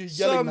when you're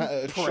yelling Some that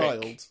at a prick.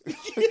 child.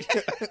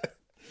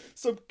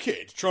 Some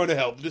kid trying to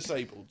help the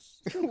disabled.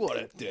 What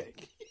a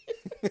dick.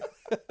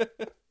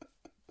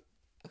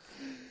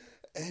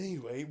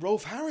 Anyway,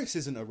 Rolf Harris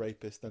isn't a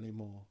rapist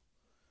anymore.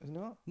 Is he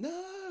not?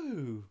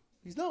 No,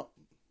 he's not.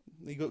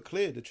 He got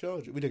cleared to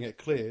charge it. We didn't get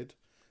cleared.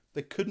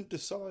 They couldn't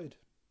decide.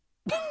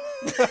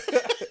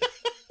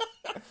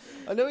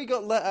 I know he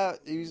got let out.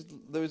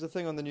 There was a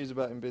thing on the news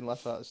about him being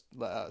let out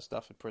of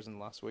Stafford prison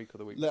last week or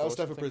the week Let out before. of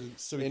Stafford prison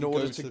so he in could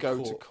order go to to go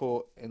court. to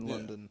court in Yeah.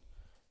 London.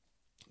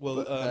 Well,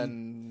 But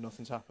then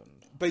nothing's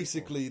happened.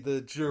 basically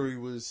the jury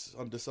was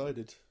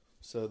undecided,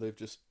 so they've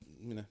just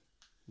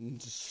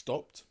just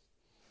stopped.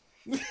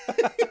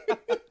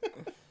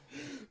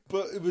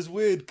 But it was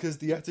weird because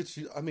the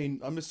attitude. I mean,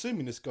 I'm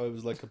assuming this guy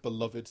was like a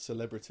beloved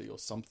celebrity or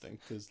something,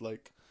 because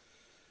like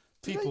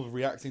people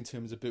reacting to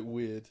him is a bit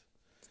weird.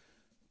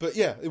 But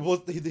yeah, it was.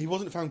 He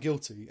wasn't found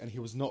guilty, and he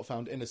was not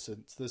found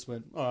innocent. So this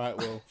went, all right,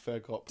 well, fair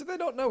cop. Do they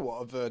not know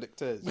what a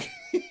verdict is?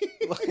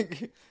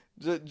 Like,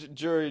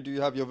 jury, do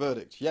you have your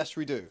verdict? Yes,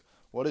 we do.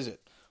 What is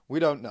it? We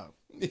don't know.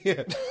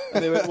 Yeah,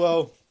 and they went,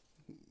 well,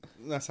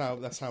 that's how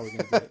we're going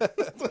to do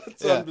it.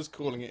 So Yeah. I'm just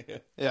calling it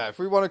here. Yeah, if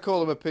we want to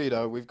call him a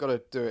pedo, we've got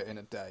to do it in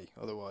a day.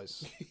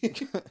 Otherwise,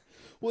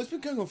 Well, it's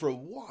been going on for a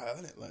while,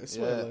 hasn't it? Like, I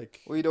swear,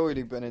 like, we'd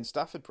already been in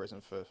Stafford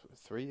prison for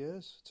 3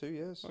 years, 2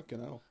 years. fucking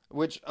hell.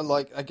 Which,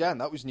 like, again,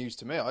 that was news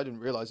to me. I didn't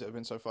realise it had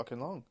been so fucking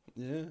long.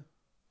 Yeah.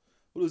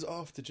 Well, it was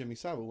after Jimmy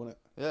Savile, wasn't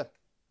it? Yeah.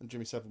 And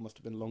Jimmy Savile must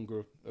have been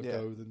longer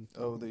ago than...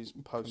 Oh, these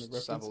reference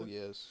post-Savile it.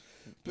 years.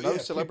 But No yeah,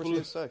 celebrity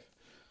people- is safe.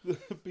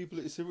 People,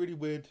 it's a really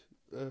weird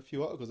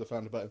few articles I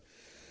found about him.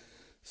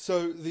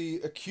 So the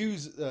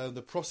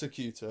the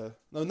prosecutor,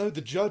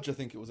 the judge, I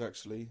think it was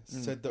actually,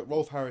 said that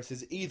Rolf Harris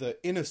is either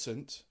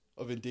innocent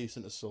of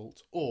indecent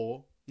assault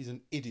or he's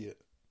an idiot.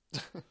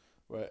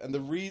 Right, and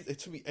it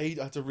took me I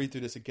had to read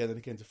through this again and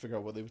again to figure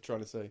out what they were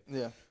trying to say.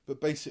 Yeah.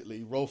 But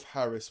basically, Rolf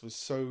Harris was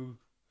so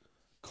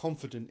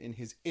confident in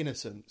his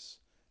innocence,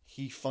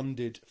 he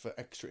funded for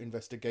extra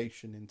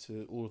investigation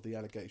into all of the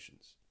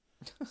allegations.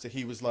 So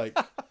he was like,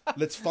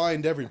 let's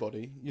find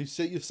everybody. You're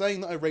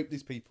saying that I raped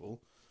these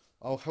people.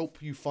 I'll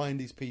help you find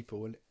these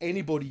people, and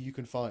anybody you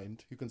can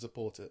find who can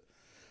support it.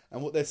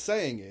 And what they're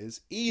saying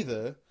is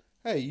either,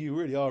 hey, you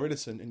really are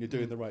innocent and you're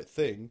doing the right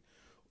thing,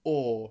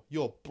 or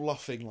you're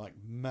bluffing like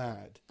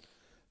mad.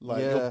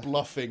 Like, Yeah. you're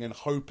bluffing and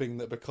hoping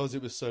that because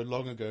it was so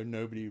long ago,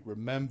 nobody would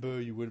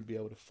remember, you wouldn't be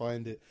able to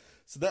find it.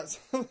 So that's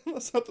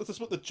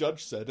what the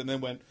judge said, and then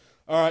went,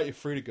 all right, you're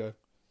free to go.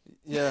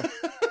 Yeah.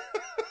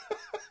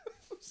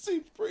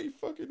 Seems pretty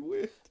fucking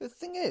weird. The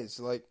thing is,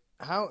 like,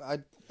 how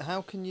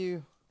can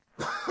you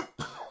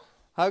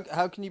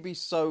how can you be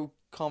so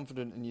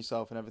confident in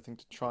yourself and everything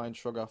to try and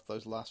shrug off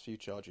those last few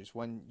charges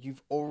when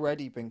you've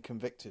already been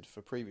convicted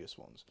for previous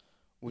ones?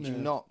 Would you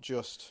Yeah. not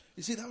just?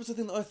 You see, that was the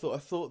thing that I thought. I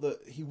thought that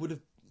he would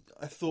have.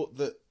 I thought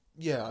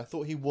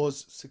he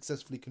was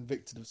successfully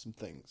convicted of some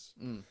things,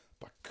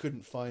 but I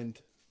couldn't find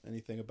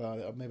anything about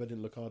it. Maybe I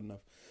didn't look hard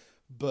enough.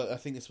 But I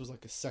think this was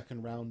like a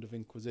second round of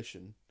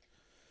inquisition.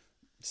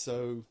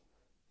 So,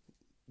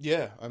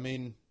 yeah, I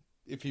mean,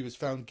 if he was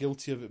found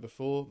guilty of it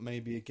before,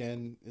 maybe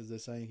again, as they're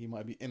saying, he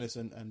might be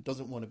innocent and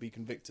doesn't want to be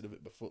convicted of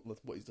it before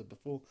what he's done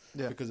before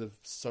Yeah. because of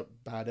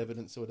bad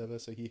evidence or whatever.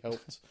 So he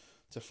helped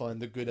to find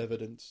the good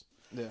evidence.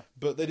 Yeah.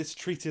 But they just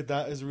treated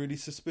that as really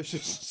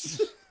suspicious.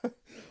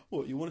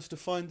 What, you want us to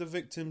find the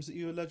victims that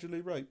you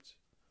allegedly raped?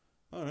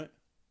 All right,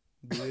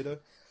 weirdo.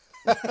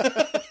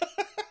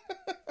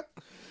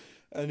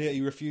 And yet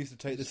he refused to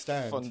take the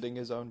stand. Funding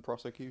his own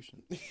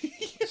prosecution.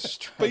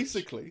 Strange.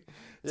 Basically,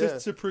 Yeah.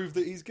 to prove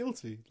that he's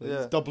guilty. Like, Yeah.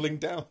 he's doubling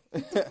down.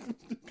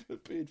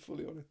 Being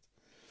fully honest.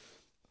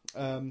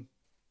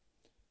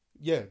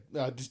 Yeah,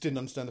 I just didn't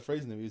understand the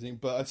phrasing they were using,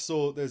 but I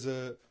saw there's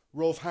a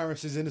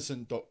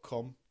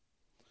RolfHarrisIsInnocent.com,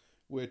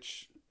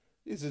 which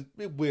is a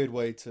weird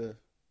way to,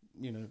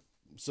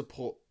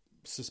 support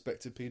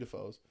suspected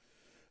paedophiles.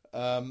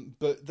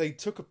 But they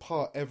took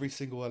apart every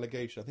single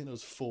allegation. I think there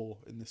was 4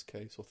 in this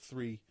case, or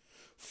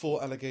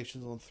 4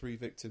 allegations on 3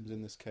 victims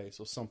in this case,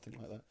 or something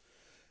like that.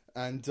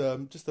 And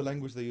just the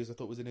language they used I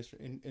thought was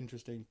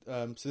interesting.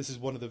 So this is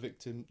one of the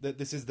victims.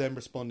 This is them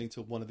responding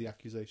to one of the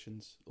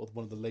accusations, or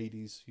one of the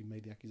ladies who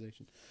made the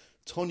accusation.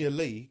 Tonya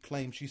Lee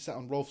claimed she sat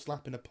on Rolf's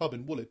lap in a pub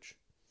in Woolwich.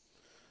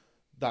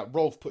 That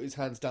Rolf put his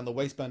hands down the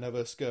waistband of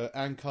her skirt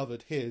and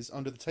covered his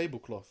under the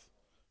tablecloth.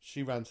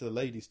 She ran to the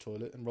ladies'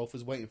 toilet and Rolf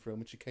was waiting for her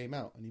when she came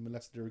out, and he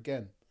molested her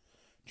again,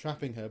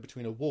 trapping her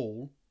between a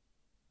wall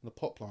and a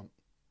pot plant.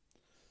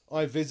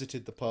 I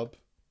visited the pub,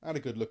 had a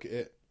good look at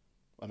it,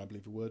 and I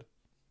believe a word.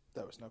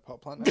 There was no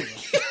pot plant anyway.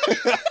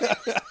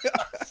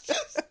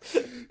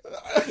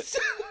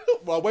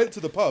 Well, I went to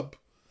the pub.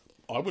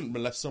 I wouldn't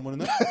molest someone in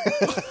there.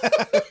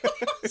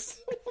 What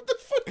the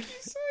fuck are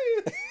you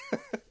saying?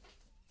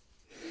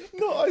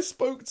 No, I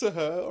spoke to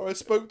her, or I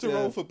spoke to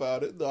Rolf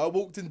about it. No, I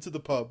walked into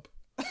the pub.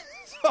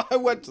 I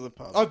went to the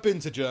pub. I've been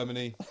to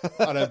Germany.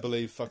 I don't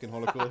believe fucking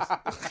Holocaust. I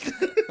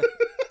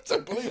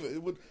don't believe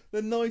it.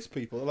 They're nice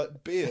people. They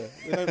like beer.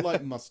 They don't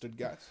like mustard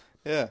gas.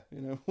 Yeah.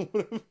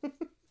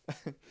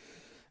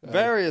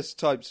 Various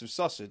types of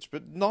sausage,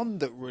 but none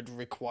that would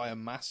require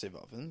massive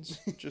ovens.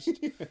 Just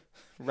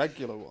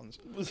regular ones.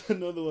 There's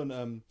another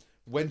one.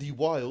 Wendy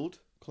Wilde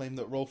claimed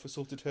that Rolf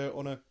assaulted her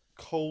on a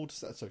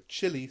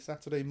chilly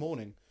Saturday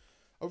morning,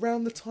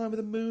 around the time of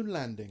the moon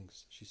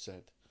landings, she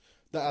said.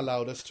 That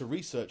allowed us to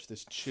research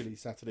this chilly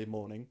Saturday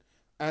morning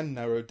and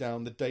narrow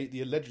down the date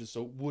the alleged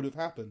assault would have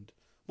happened.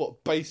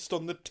 What, based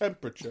on the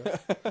temperature?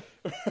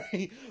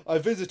 I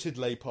visited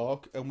Leigh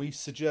Park, and we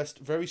suggest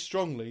very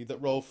strongly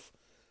that Rolf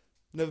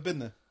never been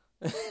there.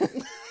 It's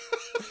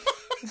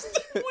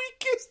the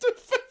weakest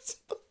offence.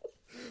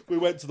 We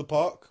went to the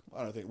park.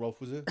 I don't think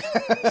Rolf was here.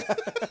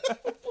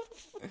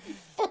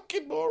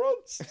 Fucking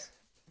morons.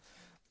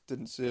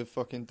 Didn't see a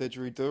fucking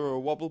didgeridoo or a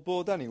wobble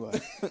board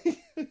anyway.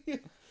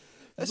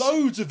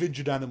 Loads of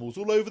injured animals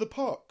all over the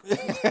park.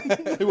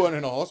 They weren't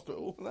in a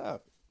hospital.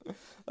 No.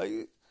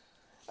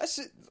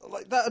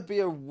 That'd be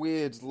a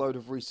weird load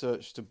of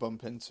research to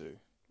bump into.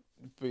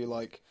 Be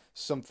like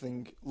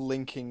something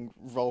linking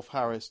Rolf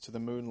Harris to the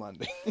moon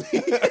landing.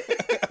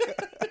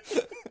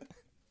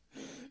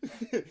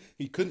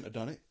 He couldn't have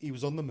done it. He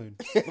was on the moon.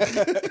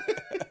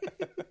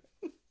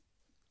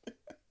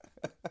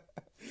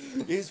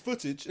 Here's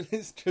footage, and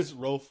it's just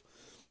Rolf.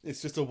 It's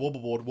just a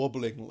wobbleboard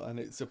wobbling, and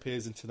it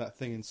appears into that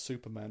thing in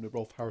Superman where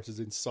Rolf Harris is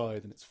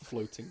inside, and it's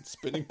floating,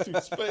 spinning through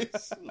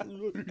space.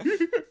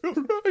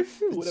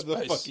 Whatever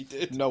the fuck he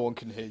did. No one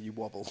can hear you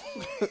wobble.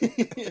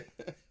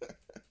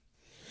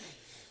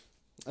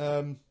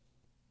 And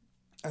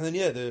then,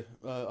 the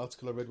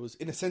article I read was,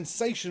 in a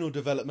sensational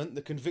development,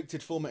 the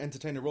convicted former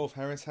entertainer Rolf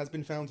Harris has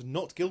been found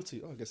not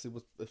guilty. I guess it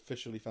was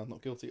officially found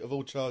not guilty of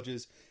all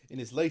charges in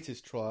his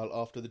latest trial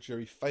after the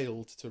jury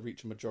failed to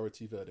reach a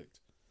majority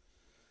verdict.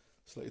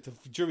 It's like, if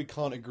the jury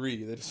can't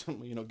agree, they just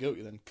want, you're not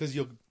guilty then, because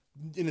you're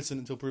innocent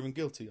until proven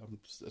guilty, I'm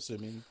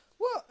assuming.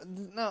 Well,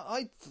 no,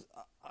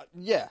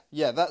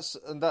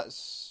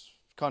 that's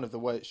kind of the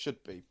way it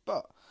should be.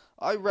 But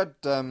I read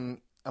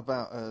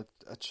about a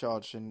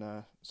charge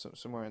in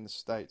somewhere in the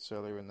States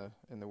earlier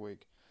in the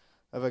week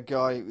of a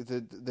guy.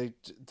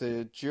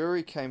 The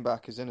jury came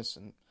back as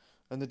innocent,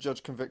 and the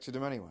judge convicted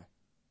him anyway.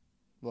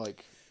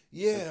 Like,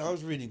 I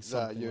was reading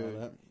something like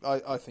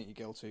that. I think you're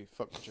guilty.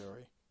 Fuck the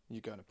jury.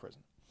 You're going to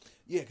prison.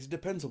 Yeah, because it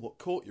depends on what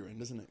court you're in,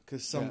 doesn't it?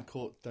 Because some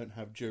courts don't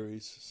have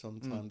juries.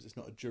 Sometimes it's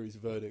not a jury's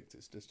verdict;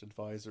 it's just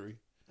advisory.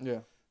 Yeah,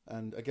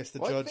 and I guess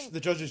the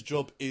judge's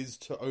job is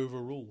to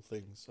overrule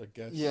things. I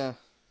guess. Yeah.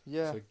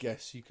 So I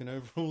guess you can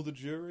overrule the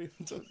jury.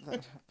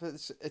 But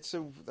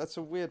that's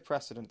a weird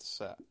precedent to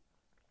set,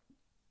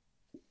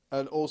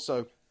 and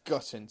also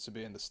gutting to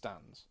be in the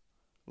stands.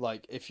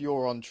 Like if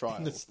you're on trial,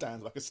 in the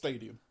stand like a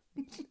stadium.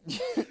 Woo!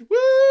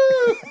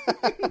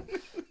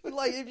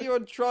 Like if you're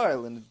on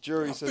trial and the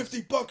jury says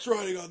 $50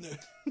 riding on this.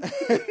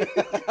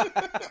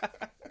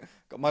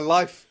 Got my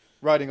life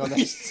riding on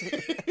this.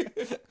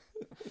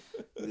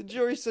 The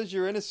jury says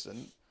you're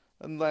innocent,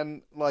 and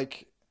then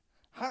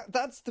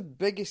that's the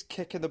biggest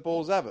kick in the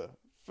balls ever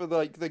for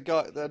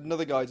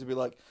another guy to be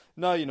like,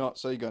 no, you're not,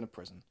 so you're going to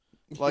prison.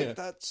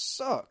 That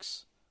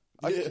sucks.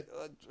 Yeah.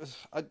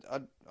 I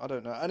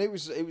don't know, and it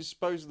was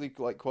supposedly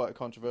quite a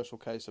controversial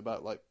case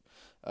about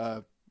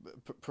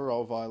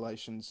parole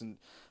violations, and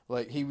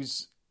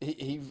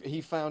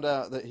he found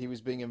out that he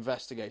was being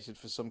investigated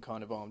for some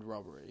kind of armed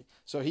robbery,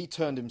 so he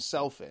turned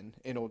himself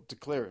in order to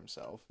clear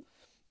himself,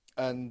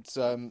 and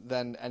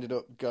then ended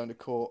up going to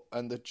court,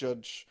 and the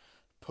judge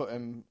put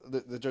him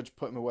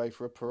away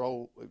for a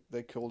parole.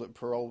 They called it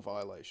parole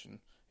violation.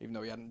 even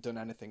though he hadn't done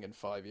anything in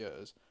 5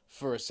 years,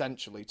 for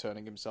essentially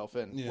turning himself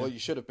in. Yeah. Well, you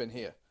should have been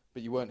here,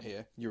 but you weren't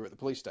here. You were at the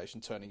police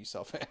station turning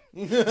yourself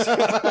in.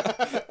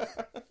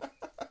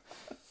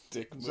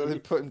 Dick So they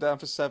move. put him down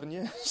for 7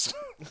 years.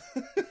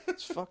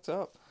 It's fucked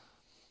up.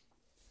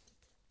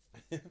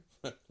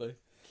 I've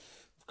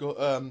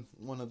got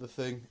one other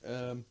thing.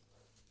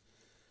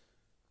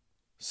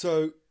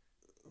 So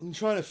I'm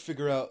trying to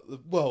figure out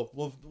well,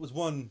 there was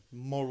one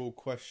moral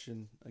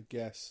question, I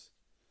guess,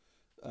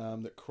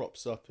 that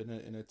crops up in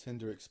a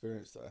Tinder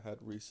experience that I had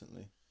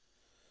recently.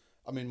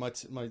 I mean, my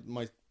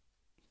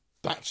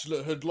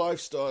bachelorhood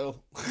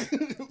lifestyle,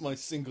 my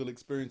single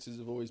experiences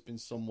have always been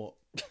somewhat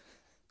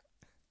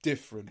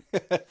different.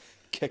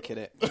 Kicking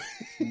it,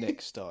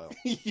 Nick style.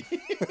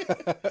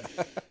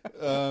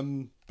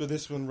 But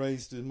this one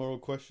raised a moral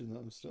question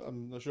that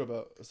I'm not sure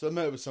about. So I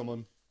met with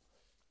someone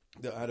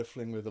that I had a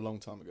fling with a long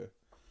time ago.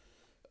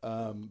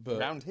 But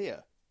Round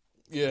here?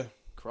 yeah,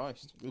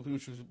 Christ.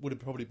 which would have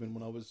probably been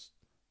when I was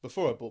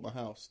before I bought my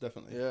house.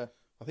 Definitely. Yeah.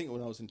 I think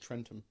when I was in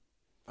Trentham.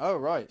 Oh,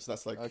 right. So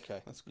that's like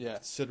Okay. that's Yeah. a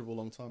considerable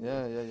long time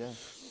Yeah, ago. yeah,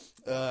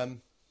 yeah.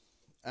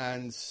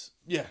 And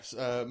yes,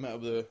 met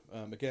up with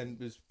her again.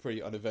 It was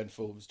pretty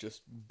uneventful. It was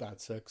just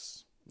bad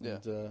sex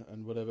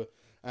and whatever.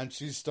 And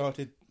she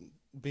started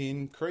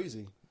being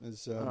crazy,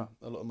 as a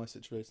lot of my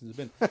situations have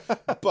been.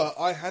 But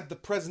I had the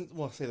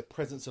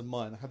presence of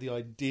mind. I had the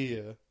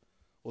idea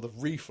or the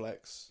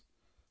reflex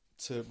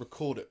to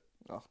record it.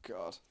 Oh,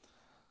 God.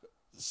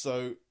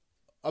 So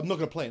I'm not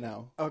going to play it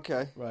now,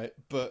 Okay. right?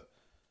 But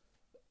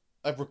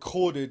I've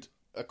recorded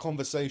a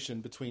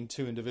conversation between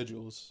two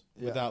individuals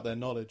without their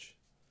knowledge.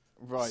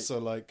 Right. So,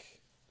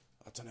 like,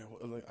 I don't know.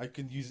 Like, I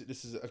can use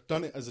it. I've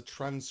done it as a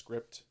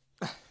transcript,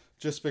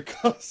 just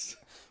because.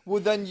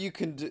 Well, then you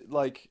can do,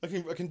 like... I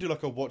can do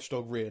like a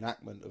Watchdog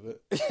reenactment of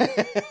it.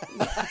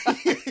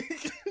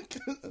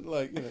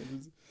 Like,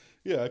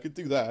 you know, I could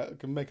do that. I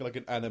can make like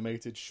an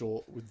animated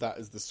short with that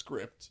as the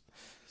script.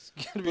 It's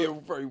going to be a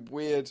very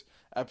weird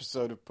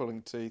episode of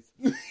Pulling Teeth.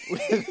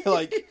 With,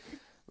 like,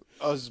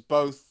 us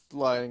both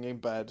lying in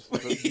bed,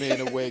 but me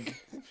in a wig.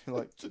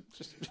 Like,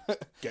 just...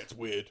 Gets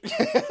weird.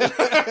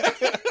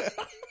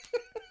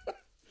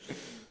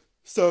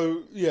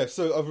 So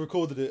I've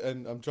recorded it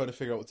and I'm trying to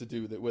figure out what to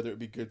do with it. Whether it'd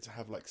be good to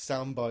have like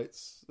sound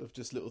bites of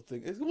just little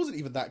things. It wasn't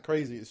even that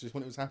crazy. It's just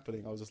when it was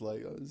happening, I was just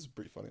like, oh, "This is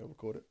pretty funny. I'll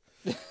record it."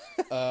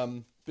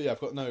 But yeah, I've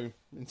got no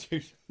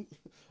intuition.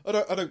 I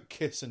don't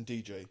kiss and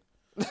DJ.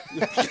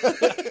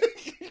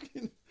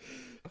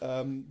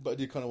 But I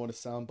do kind of want to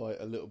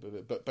soundbite a little bit of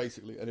it. But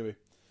basically, anyway,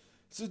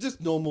 so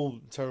just normal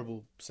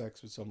terrible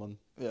sex with someone.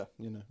 Yeah.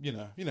 You know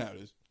how it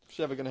is. Is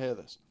she ever going to hear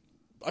this?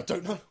 I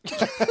don't know.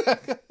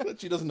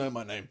 She doesn't know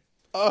my name.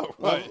 Oh,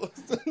 right.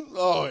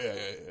 Oh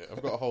yeah.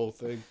 I've got a whole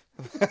thing.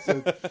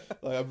 So,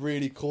 like, I'm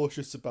really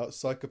cautious about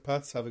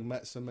psychopaths, having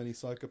met so many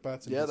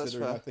psychopaths, and Yeah, that's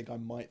considering fair. I think I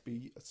might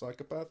be a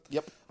psychopath.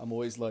 Yep. I'm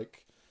always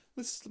like,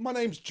 my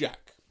name's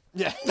Jack.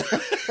 Yeah.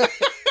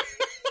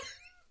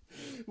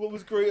 What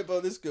was great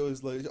about this girl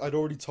is like I'd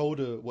already told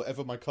her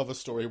whatever my cover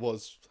story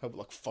was,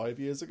 like 5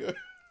 years ago.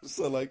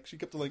 So like she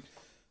kept on like,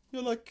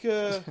 you're like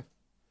a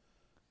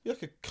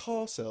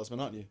car salesman,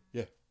 aren't you?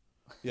 Yeah.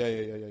 Yeah, I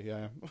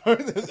am.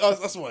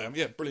 That's what I am.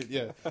 Yeah, brilliant.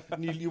 Yeah,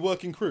 and you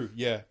work in crew.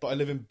 Yeah, but I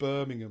live in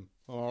Birmingham.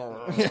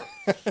 All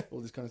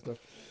this kind of stuff.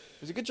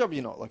 It's a good job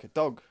you're not like a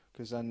dog,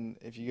 because then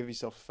if you give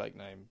yourself a fake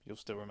name, you'll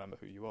still remember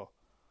who you are.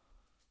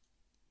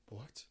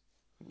 What?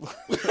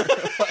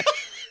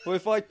 Well,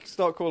 if I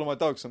start calling my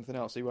dog something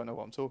else, he won't know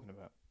what I'm talking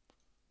about.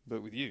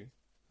 But with you,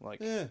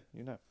 like, Yeah,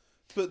 you know.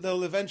 but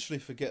they'll eventually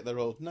forget their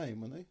old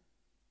name, won't they?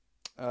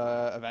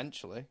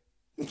 Eventually.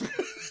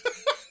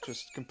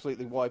 Just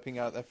completely wiping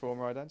out their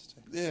former identity.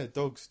 Yeah,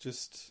 dogs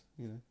just,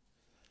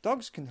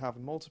 Dogs can have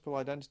multiple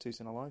identities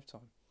in a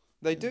lifetime.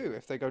 They do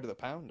if they go to the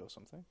pound or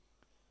something.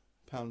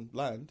 pound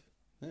land.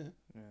 Yeah,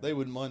 Yeah. they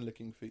wouldn't mind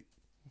licking feet.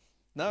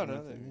 No,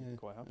 Yeah, they're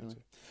quite happy anyway.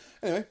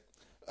 to.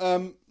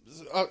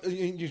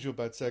 Anyway, usual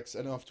bad sex,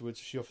 and afterwards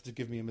she offered to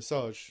give me a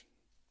massage.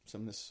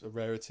 Something that's a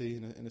rarity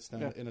in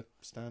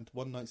a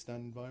one night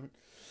stand environment.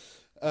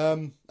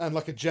 And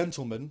like a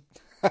gentleman,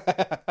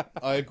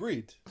 I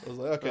agreed. I was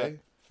like, okay,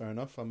 fair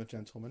enough. I'm a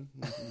gentleman.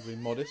 I'm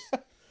being modest.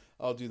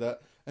 I'll do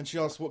that. And she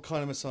asked what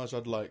kind of massage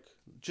I'd like.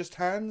 Just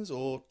hands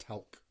or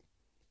talc?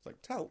 It's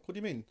like, talc? What do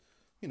you mean?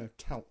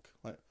 Talc.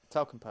 Like,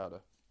 Talcum powder.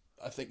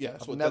 I think, yeah.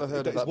 That's I've never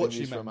heard of that what being she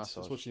used for a meant. massage.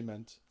 That's what she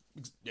meant.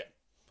 Yeah.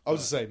 I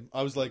was the same.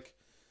 I was like,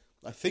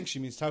 I think she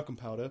means talcum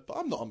powder, but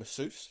I'm not a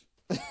masseuse.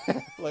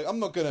 Like, I'm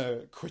not going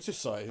to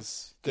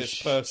criticize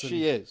this person.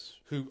 She is.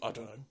 Who, I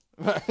don't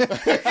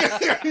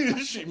know.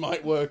 She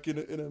might work in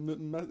a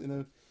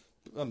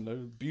I don't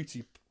know,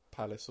 beauty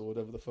palace or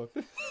whatever the fuck.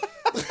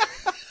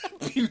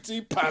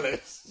 Beauty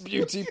palace.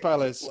 Beauty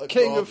palace. Like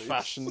King of Barbies.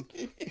 fashion.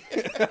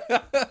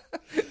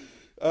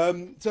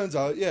 Turns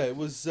out, yeah, it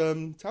was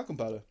talcum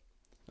powder.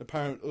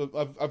 Apparently,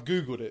 I've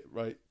googled it,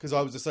 right? Because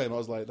I was the same. I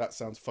was like, that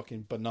sounds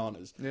fucking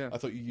bananas. Yeah. I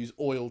thought you use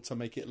oil to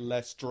make it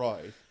less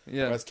dry.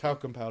 Yeah. Whereas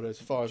talcum powder, as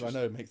far as I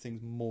know, makes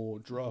things more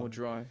dry. More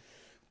dry.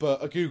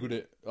 But I googled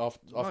it after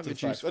the reduce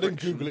fact. I didn't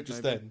friction, Google it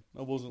just maybe. then.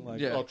 I wasn't like,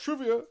 Yeah. oh,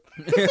 trivia.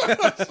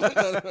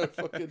 No,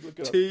 fucking look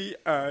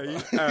it up.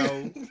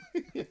 TAL.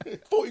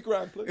 40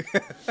 grand, please.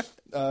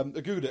 I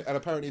googled it, and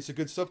apparently it's a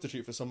good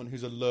substitute for someone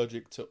who's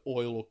allergic to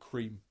oil or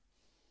cream,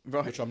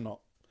 Right. which I'm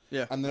not.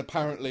 Yeah. And then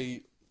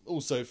apparently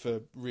also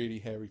for really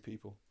hairy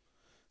people,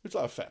 which is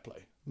like a fair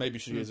play. Maybe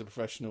she is a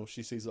professional.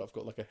 She sees that I've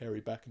got like a hairy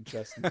back and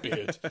chest and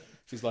beard.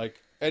 She's like,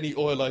 any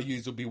oil I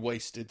use will be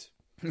wasted.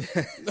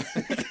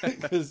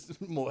 Because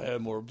more hair,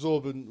 more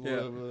absorbent,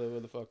 whatever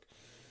the fuck.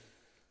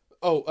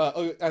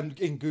 And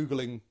in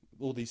Googling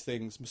all these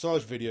things,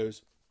 massage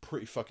videos,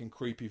 pretty fucking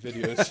creepy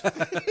videos.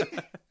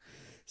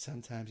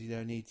 Sometimes you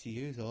don't need to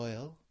use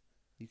oil.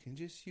 You can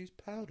just use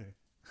powder.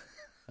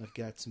 I've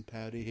got some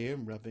powder here.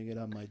 I'm rubbing it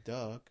on my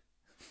dog.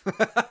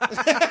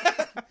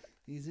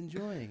 He's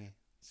enjoying it.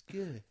 It's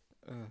good.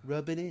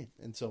 Rub it in.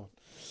 And so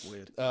on.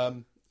 Weird.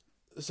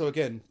 So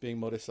again, being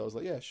modest, I was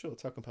like, yeah, sure,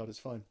 talcum powder's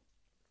fine.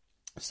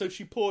 So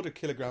she poured a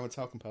kilogram of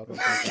talcum powder on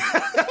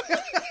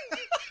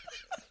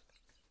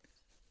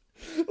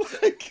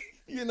like,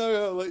 you know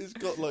how like it's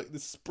got like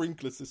this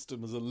sprinkler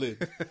system as a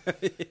lid.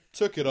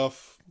 Took it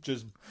off,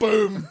 just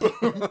boom,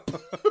 boom,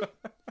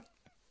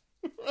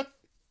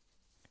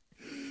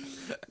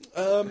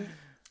 boom.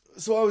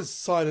 So I was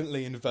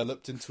silently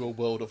enveloped into a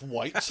world of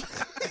white.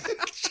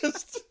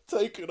 Just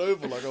taken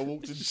over like I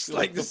walked into Just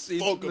like the scene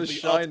from The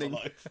Shining.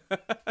 afterlife.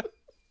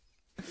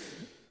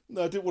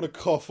 No, I didn't want to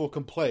cough or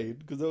complain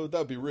because that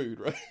would be rude,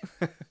 right?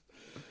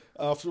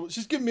 Afterwards,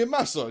 she's giving me a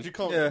massage. You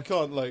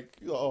can't like,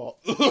 oh,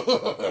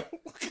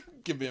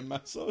 give me a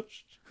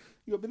massage.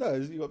 You gotta be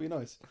nice. You gotta be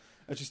nice.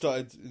 And she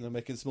started,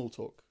 making small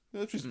talk,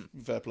 which is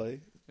fair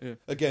play. Yeah.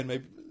 Again,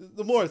 maybe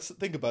the more I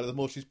think about it, the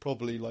more she's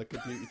probably like a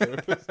beauty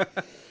therapist.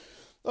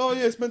 Oh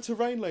yeah, it's meant to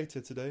rain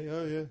later today.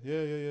 Oh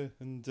yeah.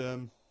 And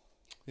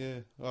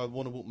I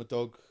want to walk my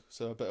dog,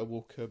 so I better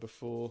walk her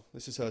before.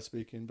 This is her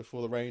speaking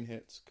before the rain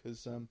hits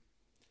because.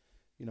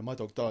 My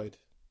dog died.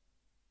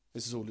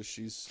 This is all as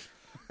she's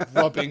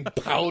rubbing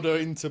powder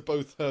into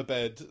both her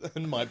bed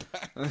and my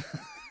back.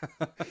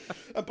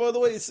 And by the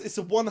way, it's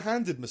a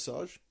one-handed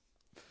massage.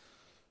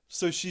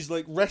 So she's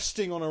like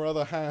resting on her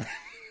other hand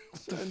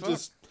and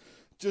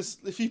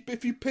just if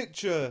you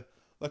picture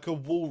like a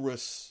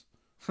walrus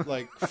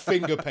like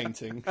finger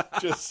painting,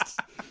 just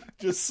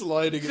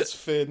sliding its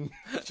fin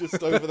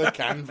just over the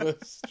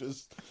canvas,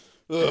 just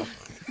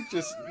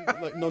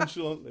like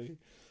nonchalantly,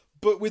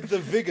 but with the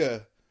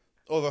vigor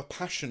of a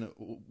passionate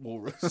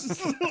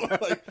walrus.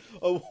 Like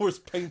a walrus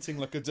painting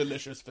like a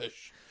delicious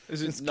fish.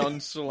 As it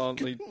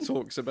nonchalantly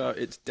talks about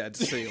its dead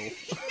seal.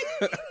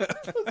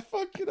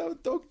 Fucking how a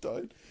dog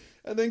died.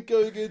 And then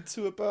going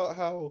into about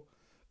how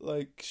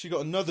like she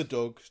got another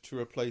dog to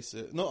replace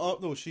it.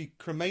 No, she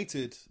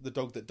cremated the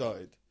dog that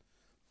died.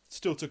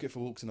 Still took it for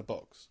walks in a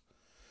box.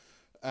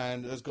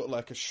 And has got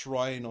like a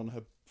shrine on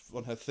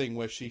her thing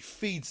where she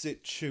feeds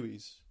it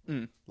chewies.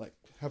 Like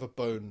have a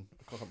bone,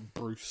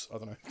 Bruce, I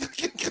don't know,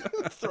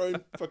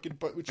 thrown fucking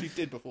bone, which she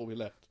did before we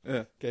left.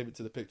 Yeah, gave it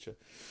to the picture,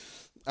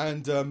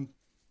 and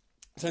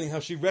telling how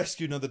she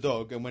rescued another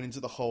dog and went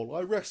into the hole.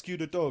 I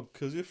rescued a dog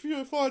because if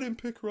I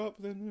didn't pick her up,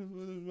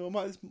 then I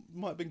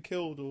might have been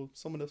killed or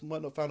someone else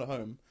might not have found a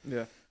home.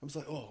 Yeah, I was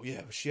like, oh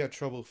yeah, she had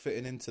trouble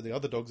fitting into the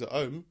other dogs at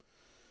home,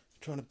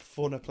 trying to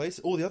find her place.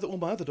 All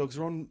my other dogs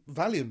are on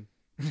Valium,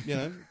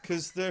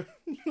 because they're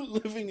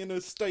living in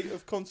a state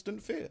of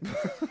constant fear.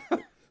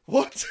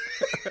 What?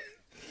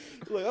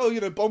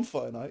 Like,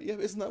 bonfire night. Yeah,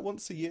 isn't that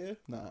once a year?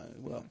 No,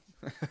 well,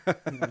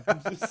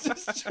 it's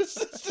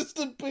just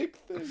a big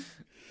thing.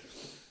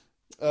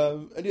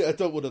 And yeah, I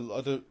don't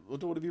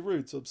want to be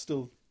rude,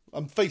 so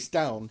I'm face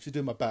down. She's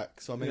doing my back,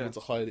 so I'm able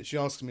to hide it. She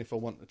asks me if I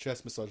want a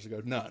chest massage. I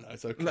go, no,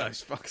 it's okay. No,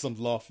 it's fine. Because I'm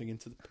laughing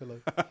into the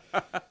pillow.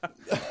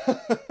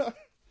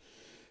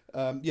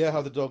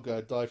 How the dog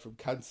died from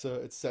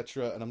cancer,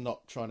 etc. And I'm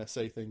not trying to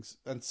say things.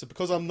 And so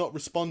because I'm not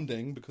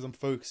responding, because I'm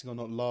focusing on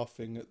not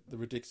laughing at the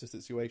ridiculous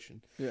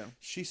situation,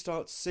 she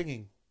starts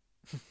singing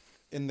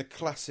in the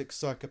classic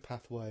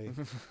psychopath way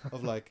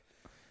of like,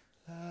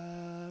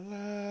 la,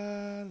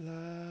 la,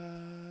 la,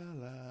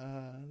 la,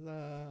 la.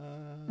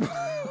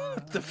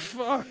 What the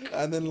fuck?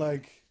 And then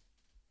like,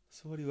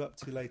 so what are you up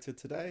to later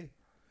today?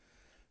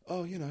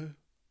 Oh,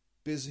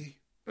 busy.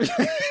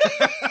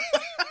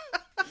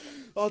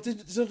 Oh, I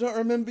don't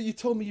remember you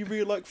told me you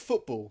really like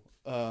football.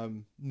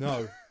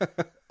 No.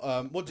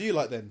 What do you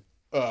like then?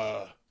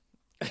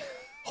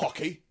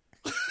 Hockey.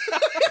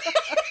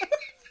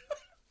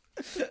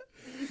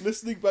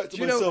 Listening back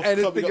to myself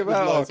coming up with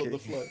lies on the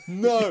fly.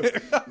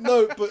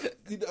 No,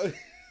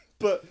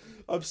 but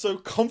I'm so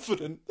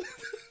confident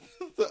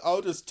that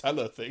I'll just tell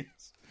her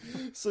things.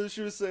 So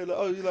she was saying, like,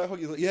 oh, you like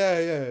hockey? Like,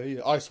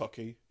 yeah, ice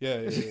hockey.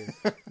 Yeah.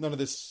 None of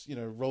this,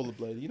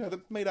 rollerblade. They're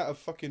made out of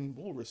fucking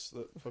walrus,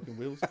 that fucking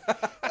wheels.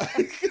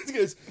 She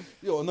goes,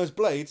 on those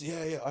blades,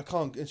 yeah, I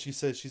can't. And she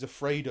says she's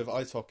afraid of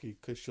ice hockey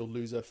because she'll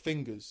lose her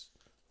fingers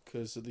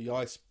because of the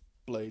ice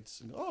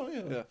blades. And, oh,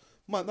 yeah.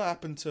 Might that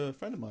happen to a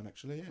friend of mine,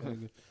 actually. Yeah.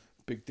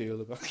 Big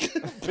deal about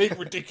big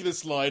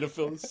ridiculous lie to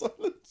fill the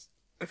silence.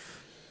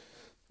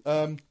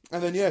 And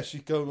then I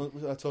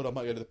told her I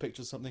might go to the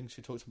pictures or something.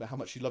 She talked about how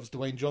much she loves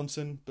Dwayne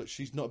Johnson, but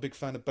she's not a big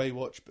fan of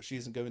Baywatch, but she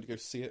isn't going to go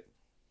see it.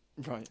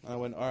 Right. And I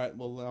went, all right,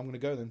 well, I'm going to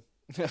go then.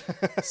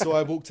 So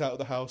I walked out of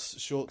the house,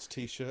 shorts,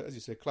 t-shirt, as you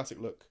say, classic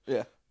look,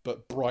 Yeah.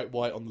 but bright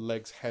white on the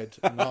legs, head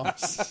and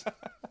arms.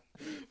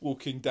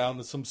 Walking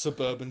down some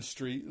suburban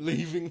street,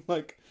 leaving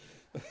like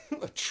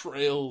a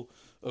trail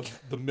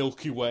of the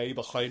Milky Way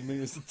behind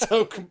me as the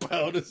talcum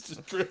powder's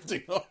just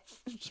drifting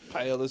off. Just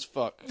pale as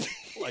fuck.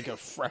 Like a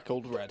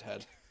freckled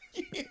redhead.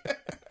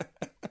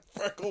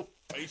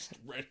 Freckle-faced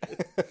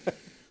redhead.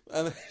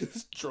 And then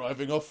just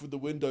driving off with the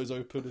windows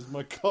open as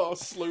my car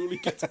slowly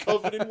gets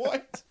covered in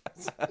white.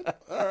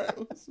 Alright.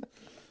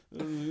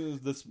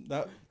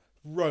 That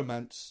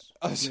romance.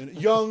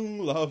 Young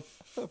love.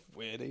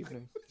 Weird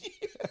evening.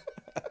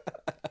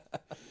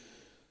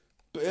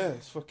 But yeah,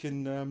 it's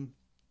fucking...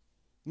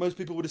 most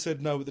people would have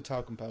said no with the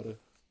talcum powder.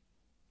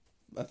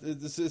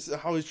 This is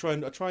how I try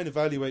and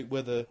evaluate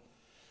whether...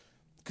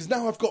 Because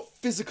now I've got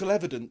physical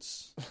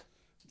evidence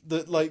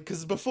that, like...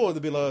 Because before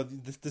they'd be like,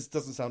 this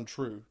doesn't sound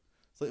true.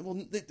 It's like,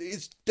 well,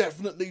 it's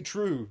definitely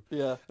true.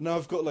 Yeah. And now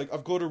I've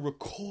got a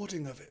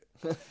recording of it.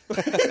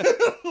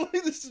 Like,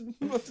 this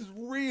is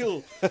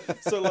real.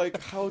 So, like,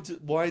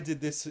 why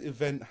did this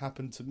event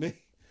happen to me?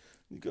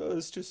 You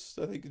go,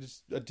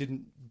 I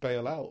didn't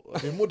bail out. I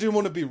didn't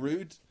want to be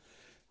rude,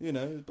 you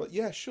know. But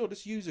yeah, sure,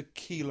 just use a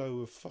kilo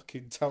of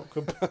fucking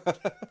talcum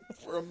powder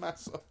for a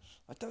massage.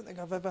 I don't think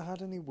I've ever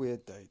had any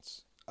weird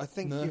dates. I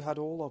think No. you had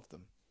all of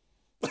them.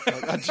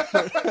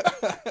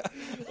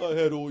 I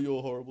had all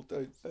your horrible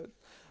dates.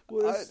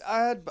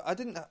 I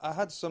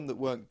had some that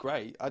weren't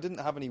great. I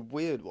didn't have any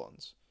weird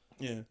ones.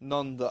 Yeah,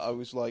 None that I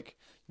was like,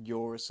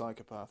 you're a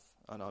psychopath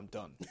and I'm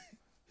done.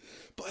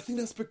 but I think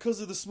that's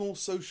because of the small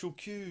social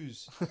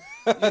cues.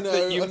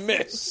 That you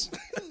miss.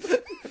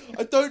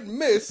 I don't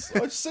miss.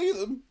 I see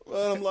them,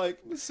 and I'm like,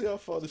 let's see how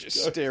far this Just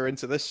goes. steer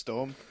into this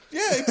storm.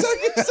 Yeah,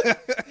 exactly.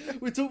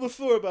 We talked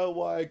before about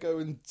why I go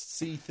and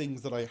see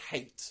things that I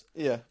hate,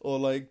 Yeah. or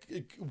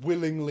like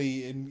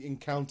willingly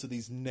encounter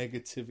these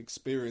negative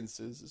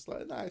experiences. It's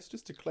like, nah, it's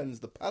just to cleanse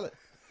the palate.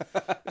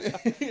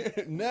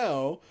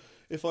 Now,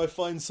 if I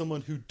find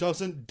someone who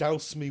doesn't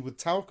douse me with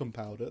talcum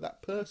powder,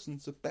 that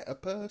person's a better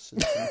person.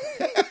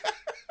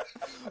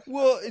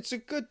 Well,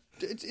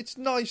 it's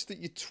nice that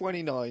you're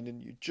 29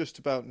 and you just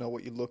about know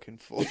what you're looking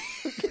for.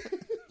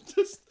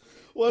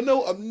 Well, I know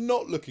what I'm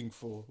not looking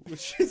for,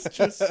 which is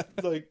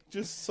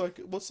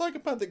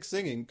psychopathic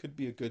singing could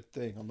be a good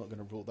thing. I'm not going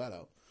to rule that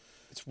out.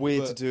 It's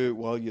weird to do it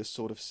while you're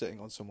sort of sitting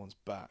on someone's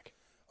back.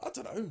 I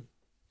don't know.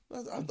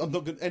 I'm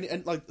not going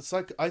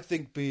to... I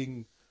think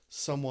being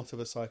somewhat of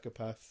a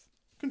psychopath,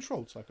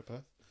 controlled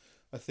psychopath,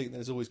 I think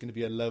there's always going to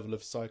be a level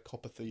of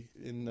psychopathy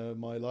in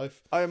my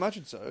life. I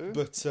imagine so.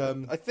 But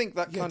I think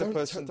that kind of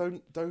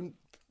person... Don't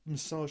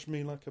massage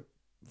me like a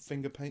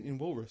finger painting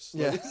walrus.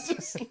 Yeah. It's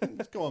just,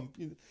 come on.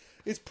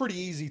 It's pretty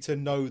easy to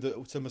know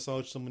that to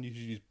massage someone you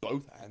should use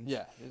both hands.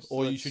 Yeah.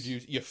 Or you should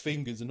use your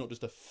fingers and not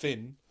just a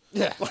fin.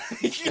 Yeah.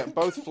 Get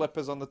both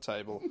flippers on the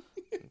table.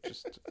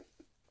 Just...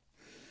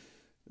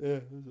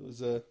 Yeah,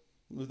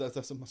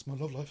 that's my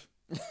love life.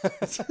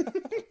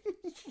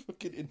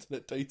 Fucking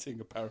internet dating,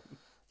 apparently.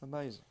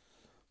 Amazing.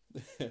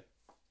 Yeah.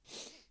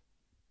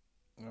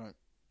 All right.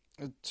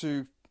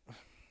 Two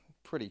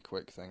pretty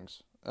quick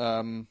things.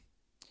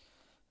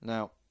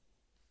 Now,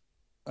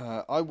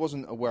 I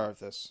wasn't aware of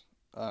this,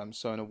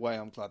 so in a way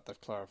I'm glad they've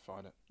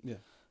clarified it. Yeah.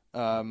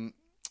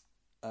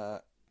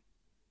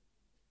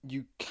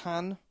 You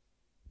can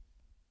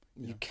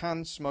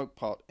smoke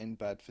pot in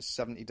bed for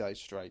 70 days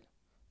straight,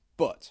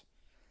 but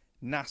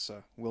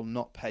NASA will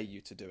not pay you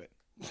to do it.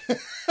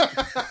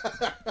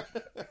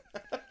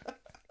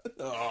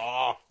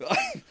 Oh.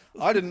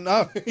 I didn't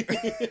know.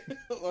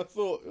 I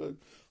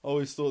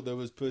always thought there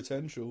was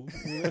potential.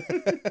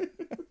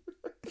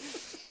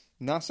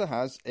 NASA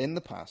has, in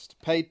the past,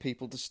 paid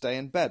people to stay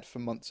in bed for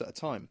months at a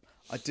time.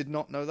 I did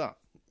not know that.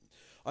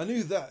 I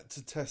knew that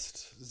to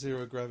test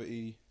zero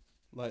gravity,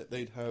 like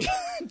they'd have.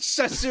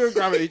 Says zero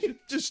gravity.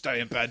 Just stay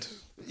in bed.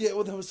 Yeah,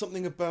 well, there was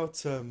something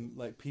about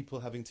like people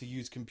having to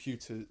use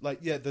computers. Like,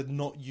 yeah, they're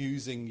not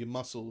using your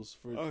muscles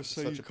for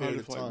such a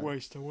period of time.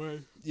 waste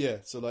away. Yeah,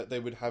 so like they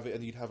would have it,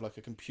 and you'd have like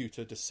a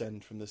computer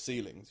descend from the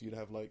ceilings. You'd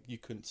have like you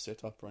couldn't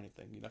sit up or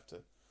anything. You'd have to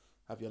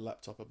have your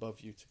laptop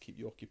above you to keep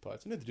you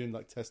occupied. So I know they're doing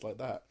like tests like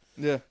that.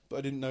 Yeah. But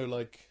I didn't know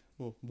like,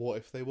 well, what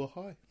if they were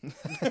high?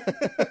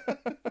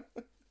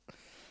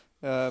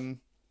 Well,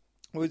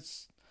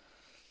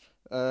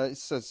 it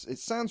says, it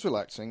sounds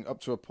relaxing up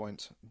to a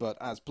point, but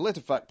as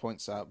PolitiFact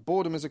points out,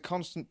 boredom is a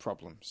constant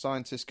problem.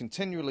 Scientists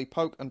continually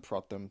poke and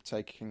prod them,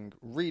 taking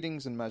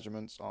readings and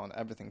measurements on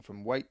everything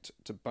from weight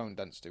to bone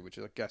density, which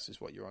I guess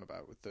is what you're on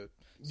about with the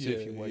see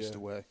if you waste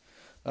away.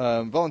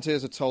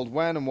 Volunteers are told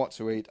when and what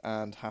to eat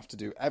and have to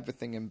do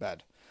everything in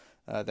bed.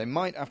 They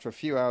might, after a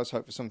few hours,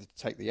 hope for something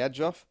to take the edge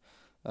off.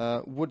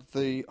 Would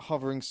the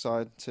hovering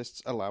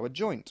scientists allow a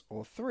joint?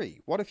 Or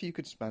 3? What if you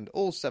could spend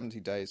all 70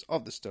 days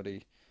of the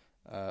study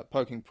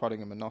poking, prodding,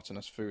 and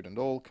monotonous food and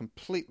all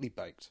completely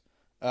baked?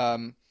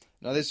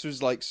 Now, this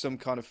was like some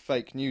kind of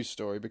fake news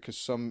story because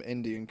some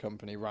Indian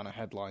company ran a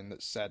headline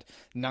that said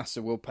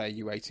NASA will pay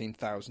you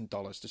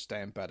 $18,000 to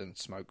stay in bed and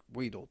smoke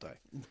weed all day.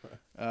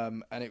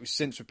 And it was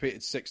since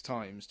repeated 6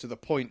 times to the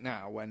point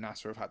now where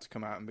NASA have had to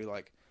come out and be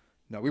like,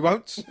 no, we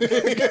won't.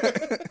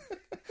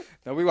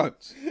 No, we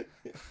won't.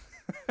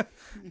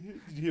 Did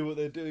you hear what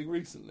they're doing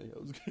recently? I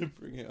was going to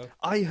bring it up.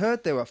 I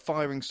heard they were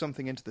firing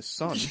something into the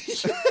sun.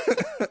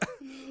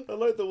 I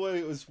like the way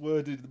it was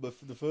worded.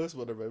 The first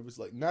one I read was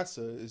like,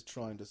 NASA is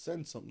trying to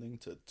send something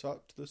to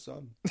touch the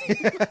sun.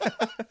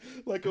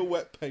 Like a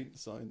wet paint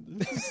sign.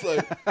 It's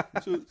like,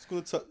 so it's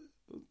going to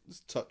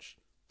touch.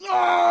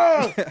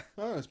 Ah!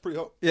 Oh, it's pretty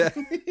hot. Yeah.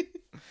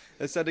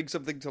 They're sending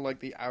something to like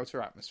the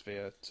outer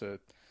atmosphere to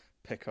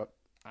pick up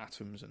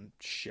atoms and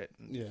shit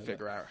and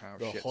figure out how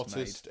the shit's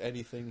hottest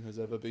anything has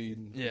ever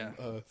been on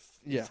Earth.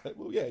 Yeah. It's like,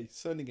 well, yeah, he's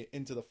sending it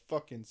into the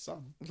fucking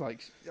sun.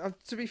 Like,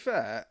 to be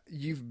fair,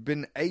 you've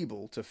been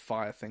able to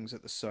fire things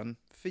at the sun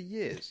for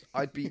years.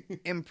 I'd be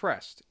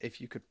impressed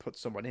if you could put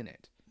someone in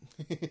it.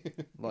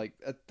 Like,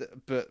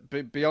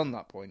 but beyond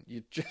that point,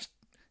 you're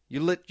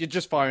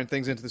just firing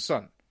things into the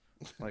sun.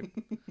 Like,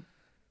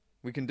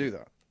 we can do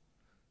that.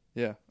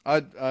 Yeah,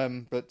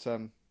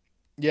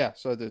 yeah.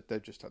 So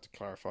they've just had to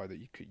clarify that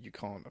you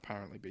can't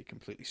apparently be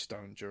completely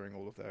stoned during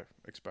all of their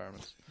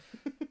experiments.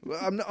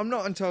 I'm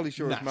not entirely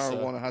sure if NASA.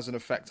 marijuana has an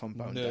effect on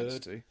bone Nerd.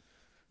 density,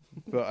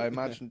 but I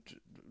imagine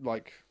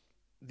like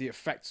the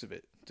effects of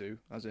it do,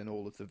 as in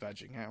all of the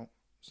vegging out.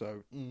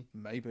 So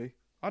maybe,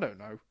 I don't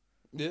know.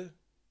 Yeah.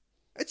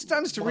 It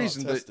stands to Why not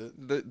reason test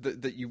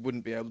that you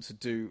wouldn't be able to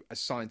do a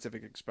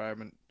scientific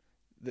experiment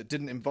that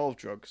didn't involve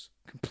drugs,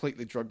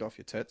 completely drugged off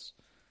your tits.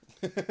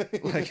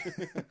 Like,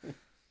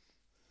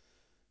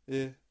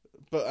 yeah.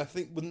 But I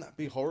think, wouldn't that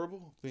be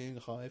horrible? Being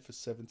high for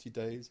 70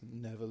 days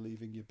and never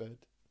leaving your bed?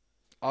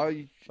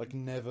 Like,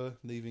 never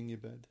leaving your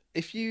bed?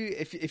 If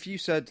you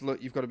said,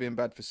 look, you've got to be in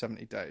bed for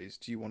 70 days,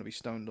 do you want to be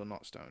stoned or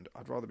not stoned?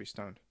 I'd rather be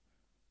stoned.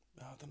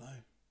 I don't know.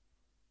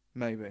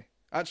 Maybe.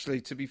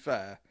 Actually, to be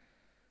fair,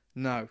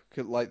 no.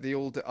 Like,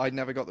 I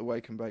never got the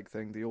wake and bake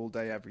thing, the all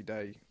day, every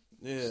day,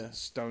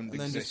 stoned And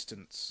then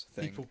existence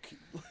thing. People keep,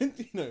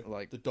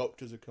 like, the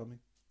doctors are coming.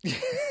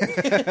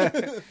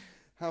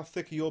 How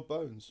thick are your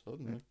bones? I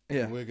don't know.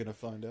 Yeah. We're going to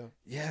find out.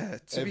 Yeah.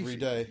 Every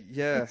day.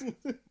 Yeah.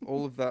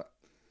 All of that.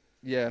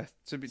 Yeah.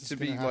 To be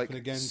gonna like happen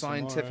again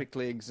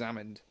scientifically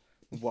examined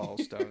while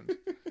stoned.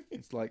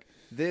 It's like,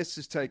 this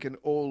has taken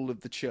all of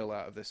the chill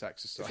out of this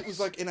exercise. If it was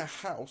like in a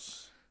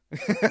house, you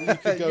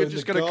could go you're in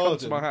just the going to come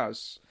to garden. my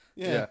house.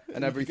 Yeah.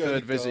 And you every could go in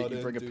third the visit, you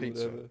garden, bring a do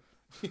pizza. whatever.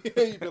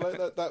 Yeah, you'd be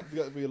like,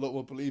 that'd be a lot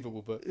more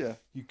believable, but Yeah.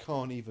 you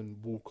can't even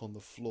walk on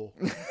the floor.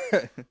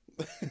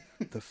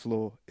 The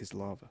floor is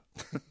lava.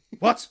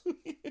 What?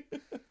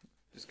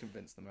 Just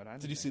convince them around.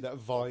 Did you see that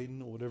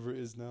Vine or whatever it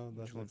is now?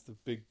 That's like the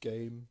big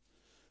game.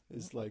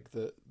 It's like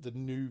the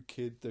new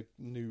kid, the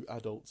new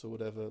adults or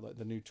whatever, like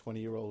the new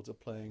 20-year-olds are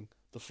playing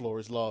The Floor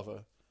is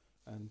Lava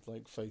and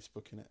like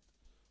Facebooking it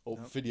or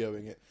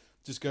videoing it.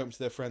 Just going up to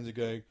their friends and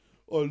going,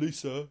 "Oh,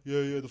 Lisa,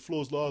 yeah, the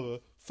floor's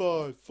lava.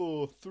 5,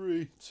 4,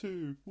 3,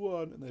 2,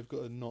 1," and they've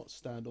got to not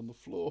stand on the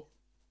floor.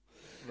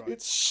 Right.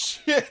 It's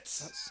shit.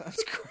 That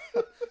sounds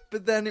crap.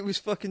 But then it was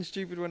fucking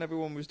stupid when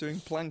everyone was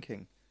doing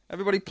planking.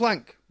 Everybody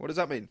plank. What does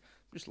that mean?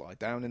 Just lie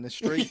down in the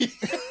street.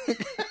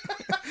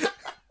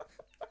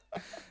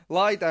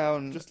 Lie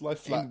down. Just lie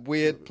flat in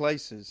weird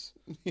places.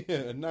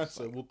 Yeah, and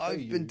NASA will pay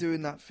I've you. been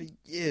doing that for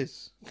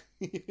years.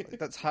 Like,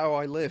 that's how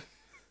I live.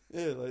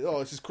 Yeah, like,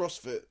 oh, it's just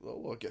CrossFit.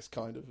 Well, I guess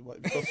kind of. It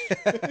might be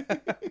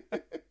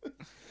CrossFit.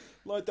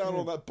 Lie down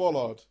on that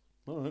bollard.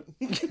 All right.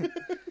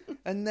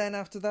 And then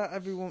after that,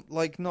 everyone,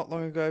 like, not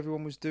long ago,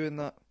 everyone was doing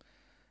that.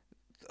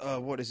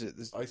 What is it?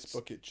 Ice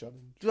bucket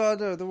challenge. No,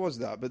 there was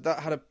that, but that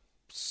had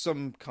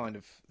some kind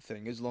of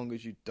thing. As long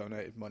as you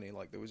donated money,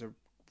 like there was a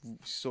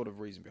sort of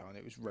reason behind it.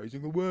 It was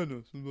raising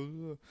awareness.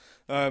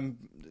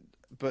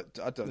 But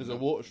I don't. There's know. a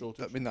water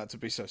shortage. I mean that to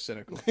be so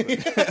cynical.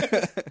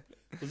 But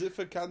Was it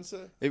for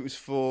cancer? it was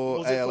for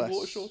Was it for ALS,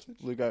 water shortage?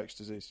 Lou Gehrig's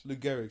disease. Lou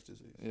Gehrig's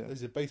disease. Yeah.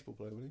 He's a baseball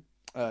player, wasn't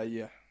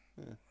Yeah.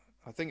 Yeah.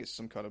 I think it's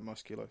some kind of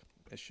muscular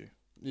issue.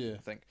 he? Yeah. I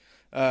think.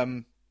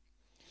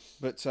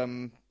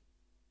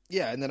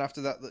 Yeah, and then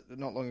after that,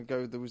 not long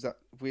ago, there was that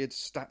weird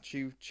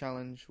statue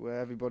challenge where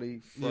everybody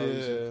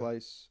froze in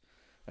place,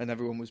 and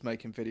everyone was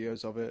making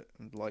videos of it,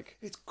 and like,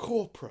 It's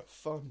corporate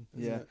fun.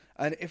 Isn't it?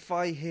 And if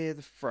I hear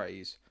the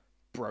phrase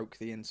 "broke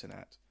the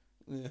internet"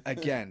 Yeah.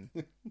 again,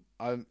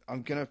 I'm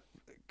gonna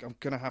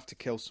have to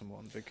kill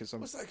someone because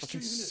I'm What's that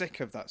fucking extreme, isn't it? sick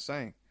of that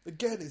saying.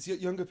 Again, it's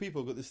younger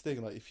people got this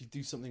thing like if you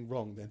do something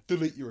wrong, then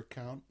delete your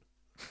account.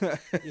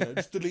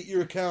 Just delete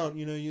your account.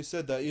 You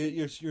said that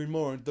you're a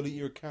moron. Delete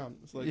your account.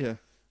 It's like, Yeah,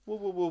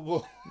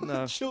 whoa.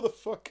 No. Chill the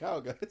fuck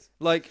out, guys.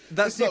 like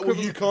that's It's the like, well,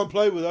 you equivalent. can't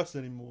play with us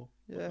anymore.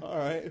 Yeah. All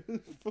right.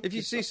 If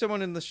you see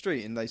someone in the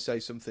street and they say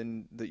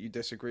something that you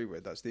disagree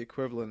with, that's the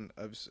equivalent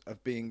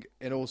of being,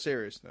 in all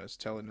seriousness,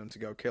 telling them to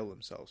go kill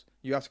themselves.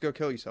 You have to go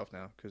kill yourself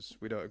now because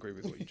we don't agree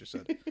with what you just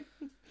said.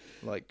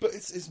 Like, But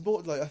it's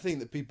more like I think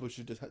that people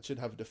should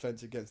have a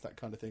defense against that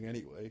kind of thing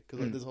anyway, because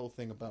there's a whole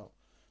thing about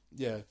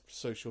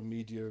social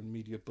media and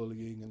media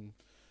bullying and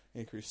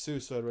increased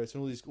suicide rates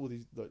and all these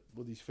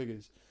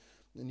figures,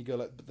 and you go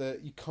like,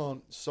 but you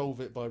can't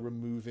solve it by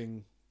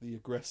removing the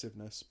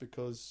aggressiveness,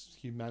 because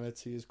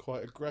humanity is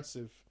quite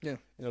aggressive in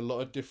a lot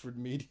of different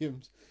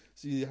mediums.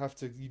 So you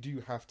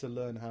do have to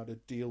learn how to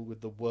deal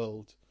with the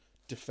world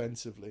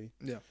defensively.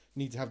 Yeah, you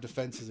need to have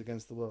defenses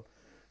against the world.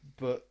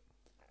 But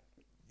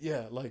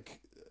yeah,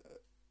 like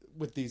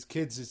with these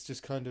kids, it's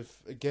just kind of,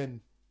 again,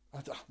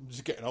 I'm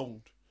just getting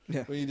old.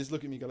 Yeah, where you just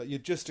look at me and go like, you're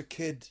just a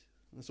kid.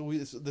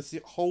 That's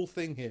the whole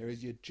thing here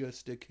is you're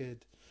just a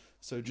kid.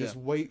 So just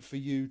wait for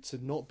you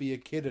to not be a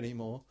kid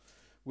anymore.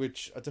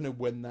 Which I don't know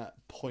when that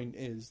point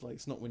is. Like,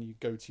 it's not when you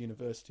go to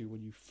university or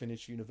when you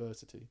finish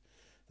university.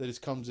 There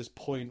just comes this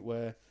point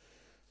where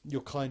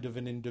you're kind of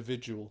an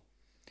individual.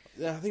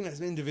 Yeah, I think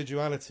that's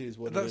individuality is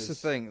what it is. That's the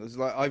thing. It's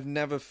like, I've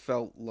never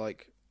felt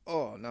like,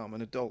 oh, now I'm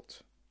an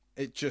adult.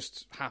 It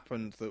just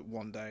happened that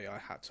one day I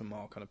had to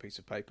mark on a piece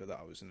of paper that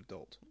I was an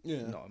adult,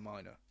 not a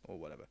minor or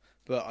whatever.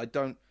 But I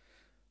don't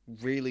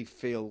really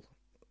feel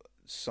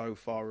so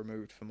far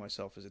removed from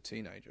myself as a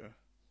teenager.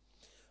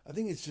 I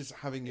think it's just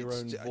having your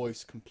own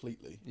voice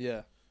completely.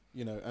 Yeah.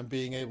 You know, and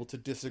being able to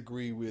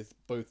disagree with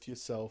both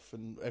yourself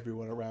and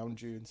everyone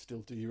around you and still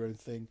do your own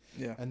thing.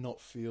 Yeah. And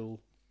not feel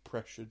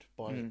pressured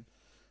by it.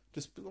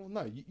 Just,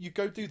 you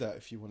go do that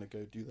if you want to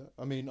go do that.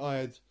 I mean, I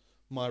had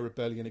my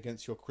rebellion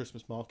against your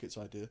Christmas markets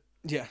idea.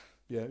 Yeah.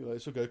 Yeah,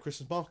 let's all go to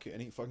Christmas market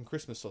and eat fucking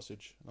Christmas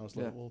sausage. And I was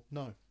like, well,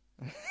 no.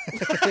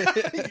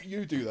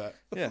 You do that.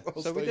 Yeah,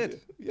 so we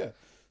did. Yeah.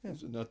 It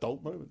was an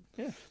adult moment.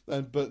 Yeah.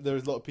 But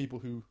there's a lot of people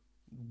who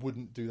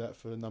wouldn't do that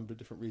for a number of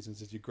different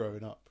reasons as you're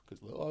growing up,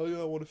 because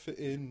I want to fit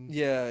in.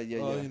 I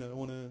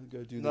want to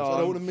go do this. I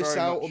don't want to miss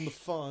out on the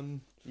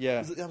fun.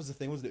 Yeah, that was the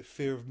thing, wasn't it?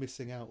 Fear of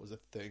missing out was a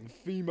thing.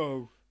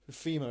 FOMO.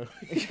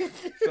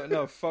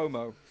 No,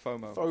 FOMO.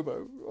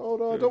 Oh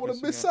no, I don't want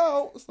to miss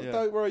out. It's like,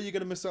 don't worry, you're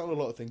going to miss out on a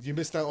lot of things. You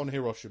missed out on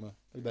Hiroshima.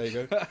 There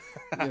you go.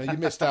 You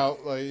missed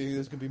out. Like,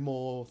 there's going to be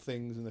more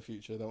things in the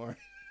future. Don't worry.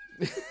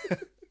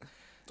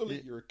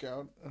 Delete your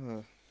account.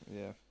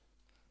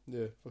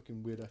 Yeah,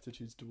 fucking weird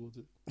attitudes towards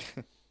it.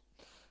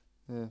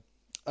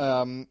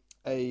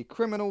 A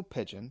criminal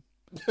pigeon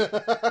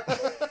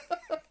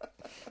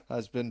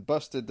has been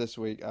busted this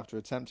week after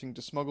attempting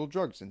to smuggle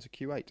drugs into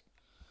Kuwait.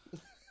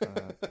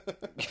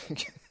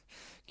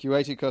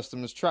 Kuwaiti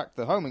customs tracked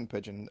the homing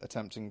pigeon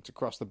attempting to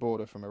cross the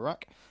border from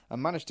Iraq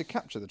and managed to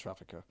capture the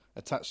trafficker.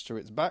 Attached to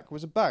its back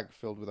was a bag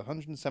filled with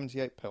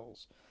 178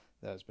 pills.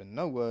 There has been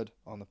no word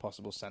on the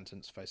possible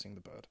sentence facing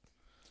the bird.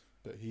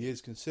 But he is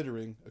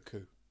considering a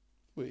coup.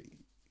 Oh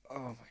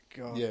my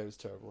god. Yeah, it was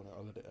terrible.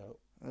 I let it out.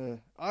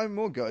 I'm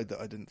more gutted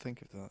that I didn't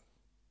think of that.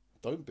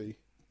 Don't be.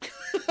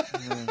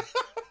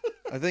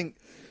 I think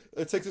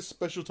it takes a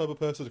special type of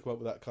person to come up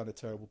with that kind of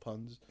terrible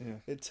puns. Yeah.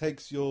 It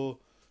takes your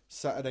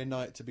Saturday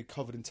night to be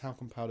covered in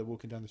talcum powder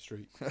walking down the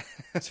street.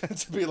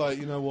 to be like,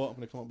 you know what, I'm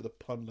going to come up with a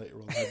pun later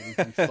on. Everything's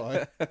going to be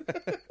fine.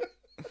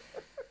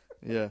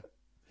 Yeah.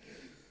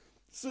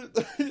 So,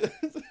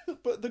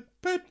 but the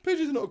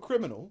pigeon's not a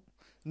criminal.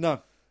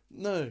 No.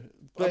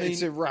 But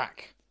it's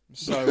Iraq,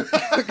 so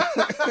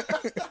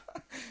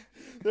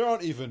there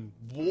aren't even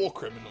war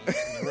criminals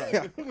in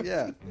Iraq.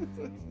 Yeah.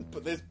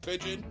 But there's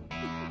pigeon.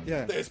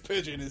 Yeah. There's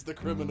pigeon is the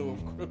criminal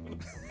of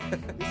criminals.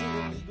 Is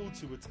it illegal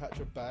to attach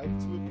a bag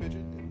to a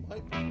pigeon? It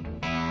might be.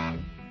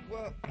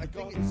 Well,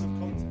 regardless of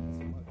context,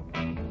 it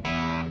might be.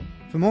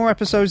 For more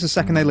episodes the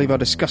second they leave our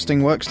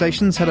disgusting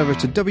workstations, head over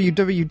to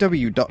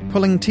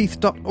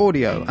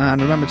www.pullingteeth.audio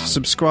and remember to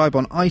subscribe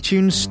on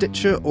iTunes,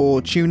 Stitcher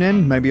or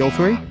TuneIn, maybe all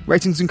three.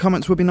 Ratings and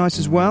comments would be nice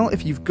as well.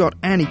 If you've got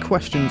any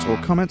questions or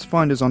comments,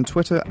 find us on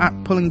Twitter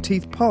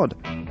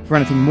 @PullingTeethPod. For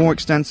anything more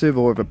extensive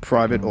or of a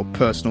private or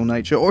personal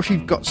nature, or if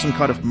you've got some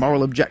kind of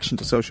moral objection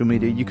to social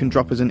media, you can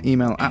drop us an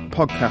email at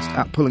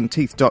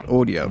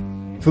podcast@pullingteeth.audio.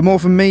 For more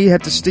from me,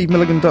 head to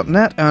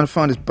stevemilligan.net and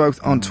find us both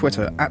on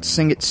Twitter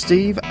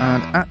 @SingItSteve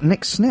and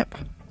 @NickSnip.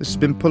 This has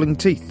been Pulling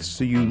Teeth.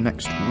 See you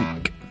next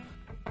week.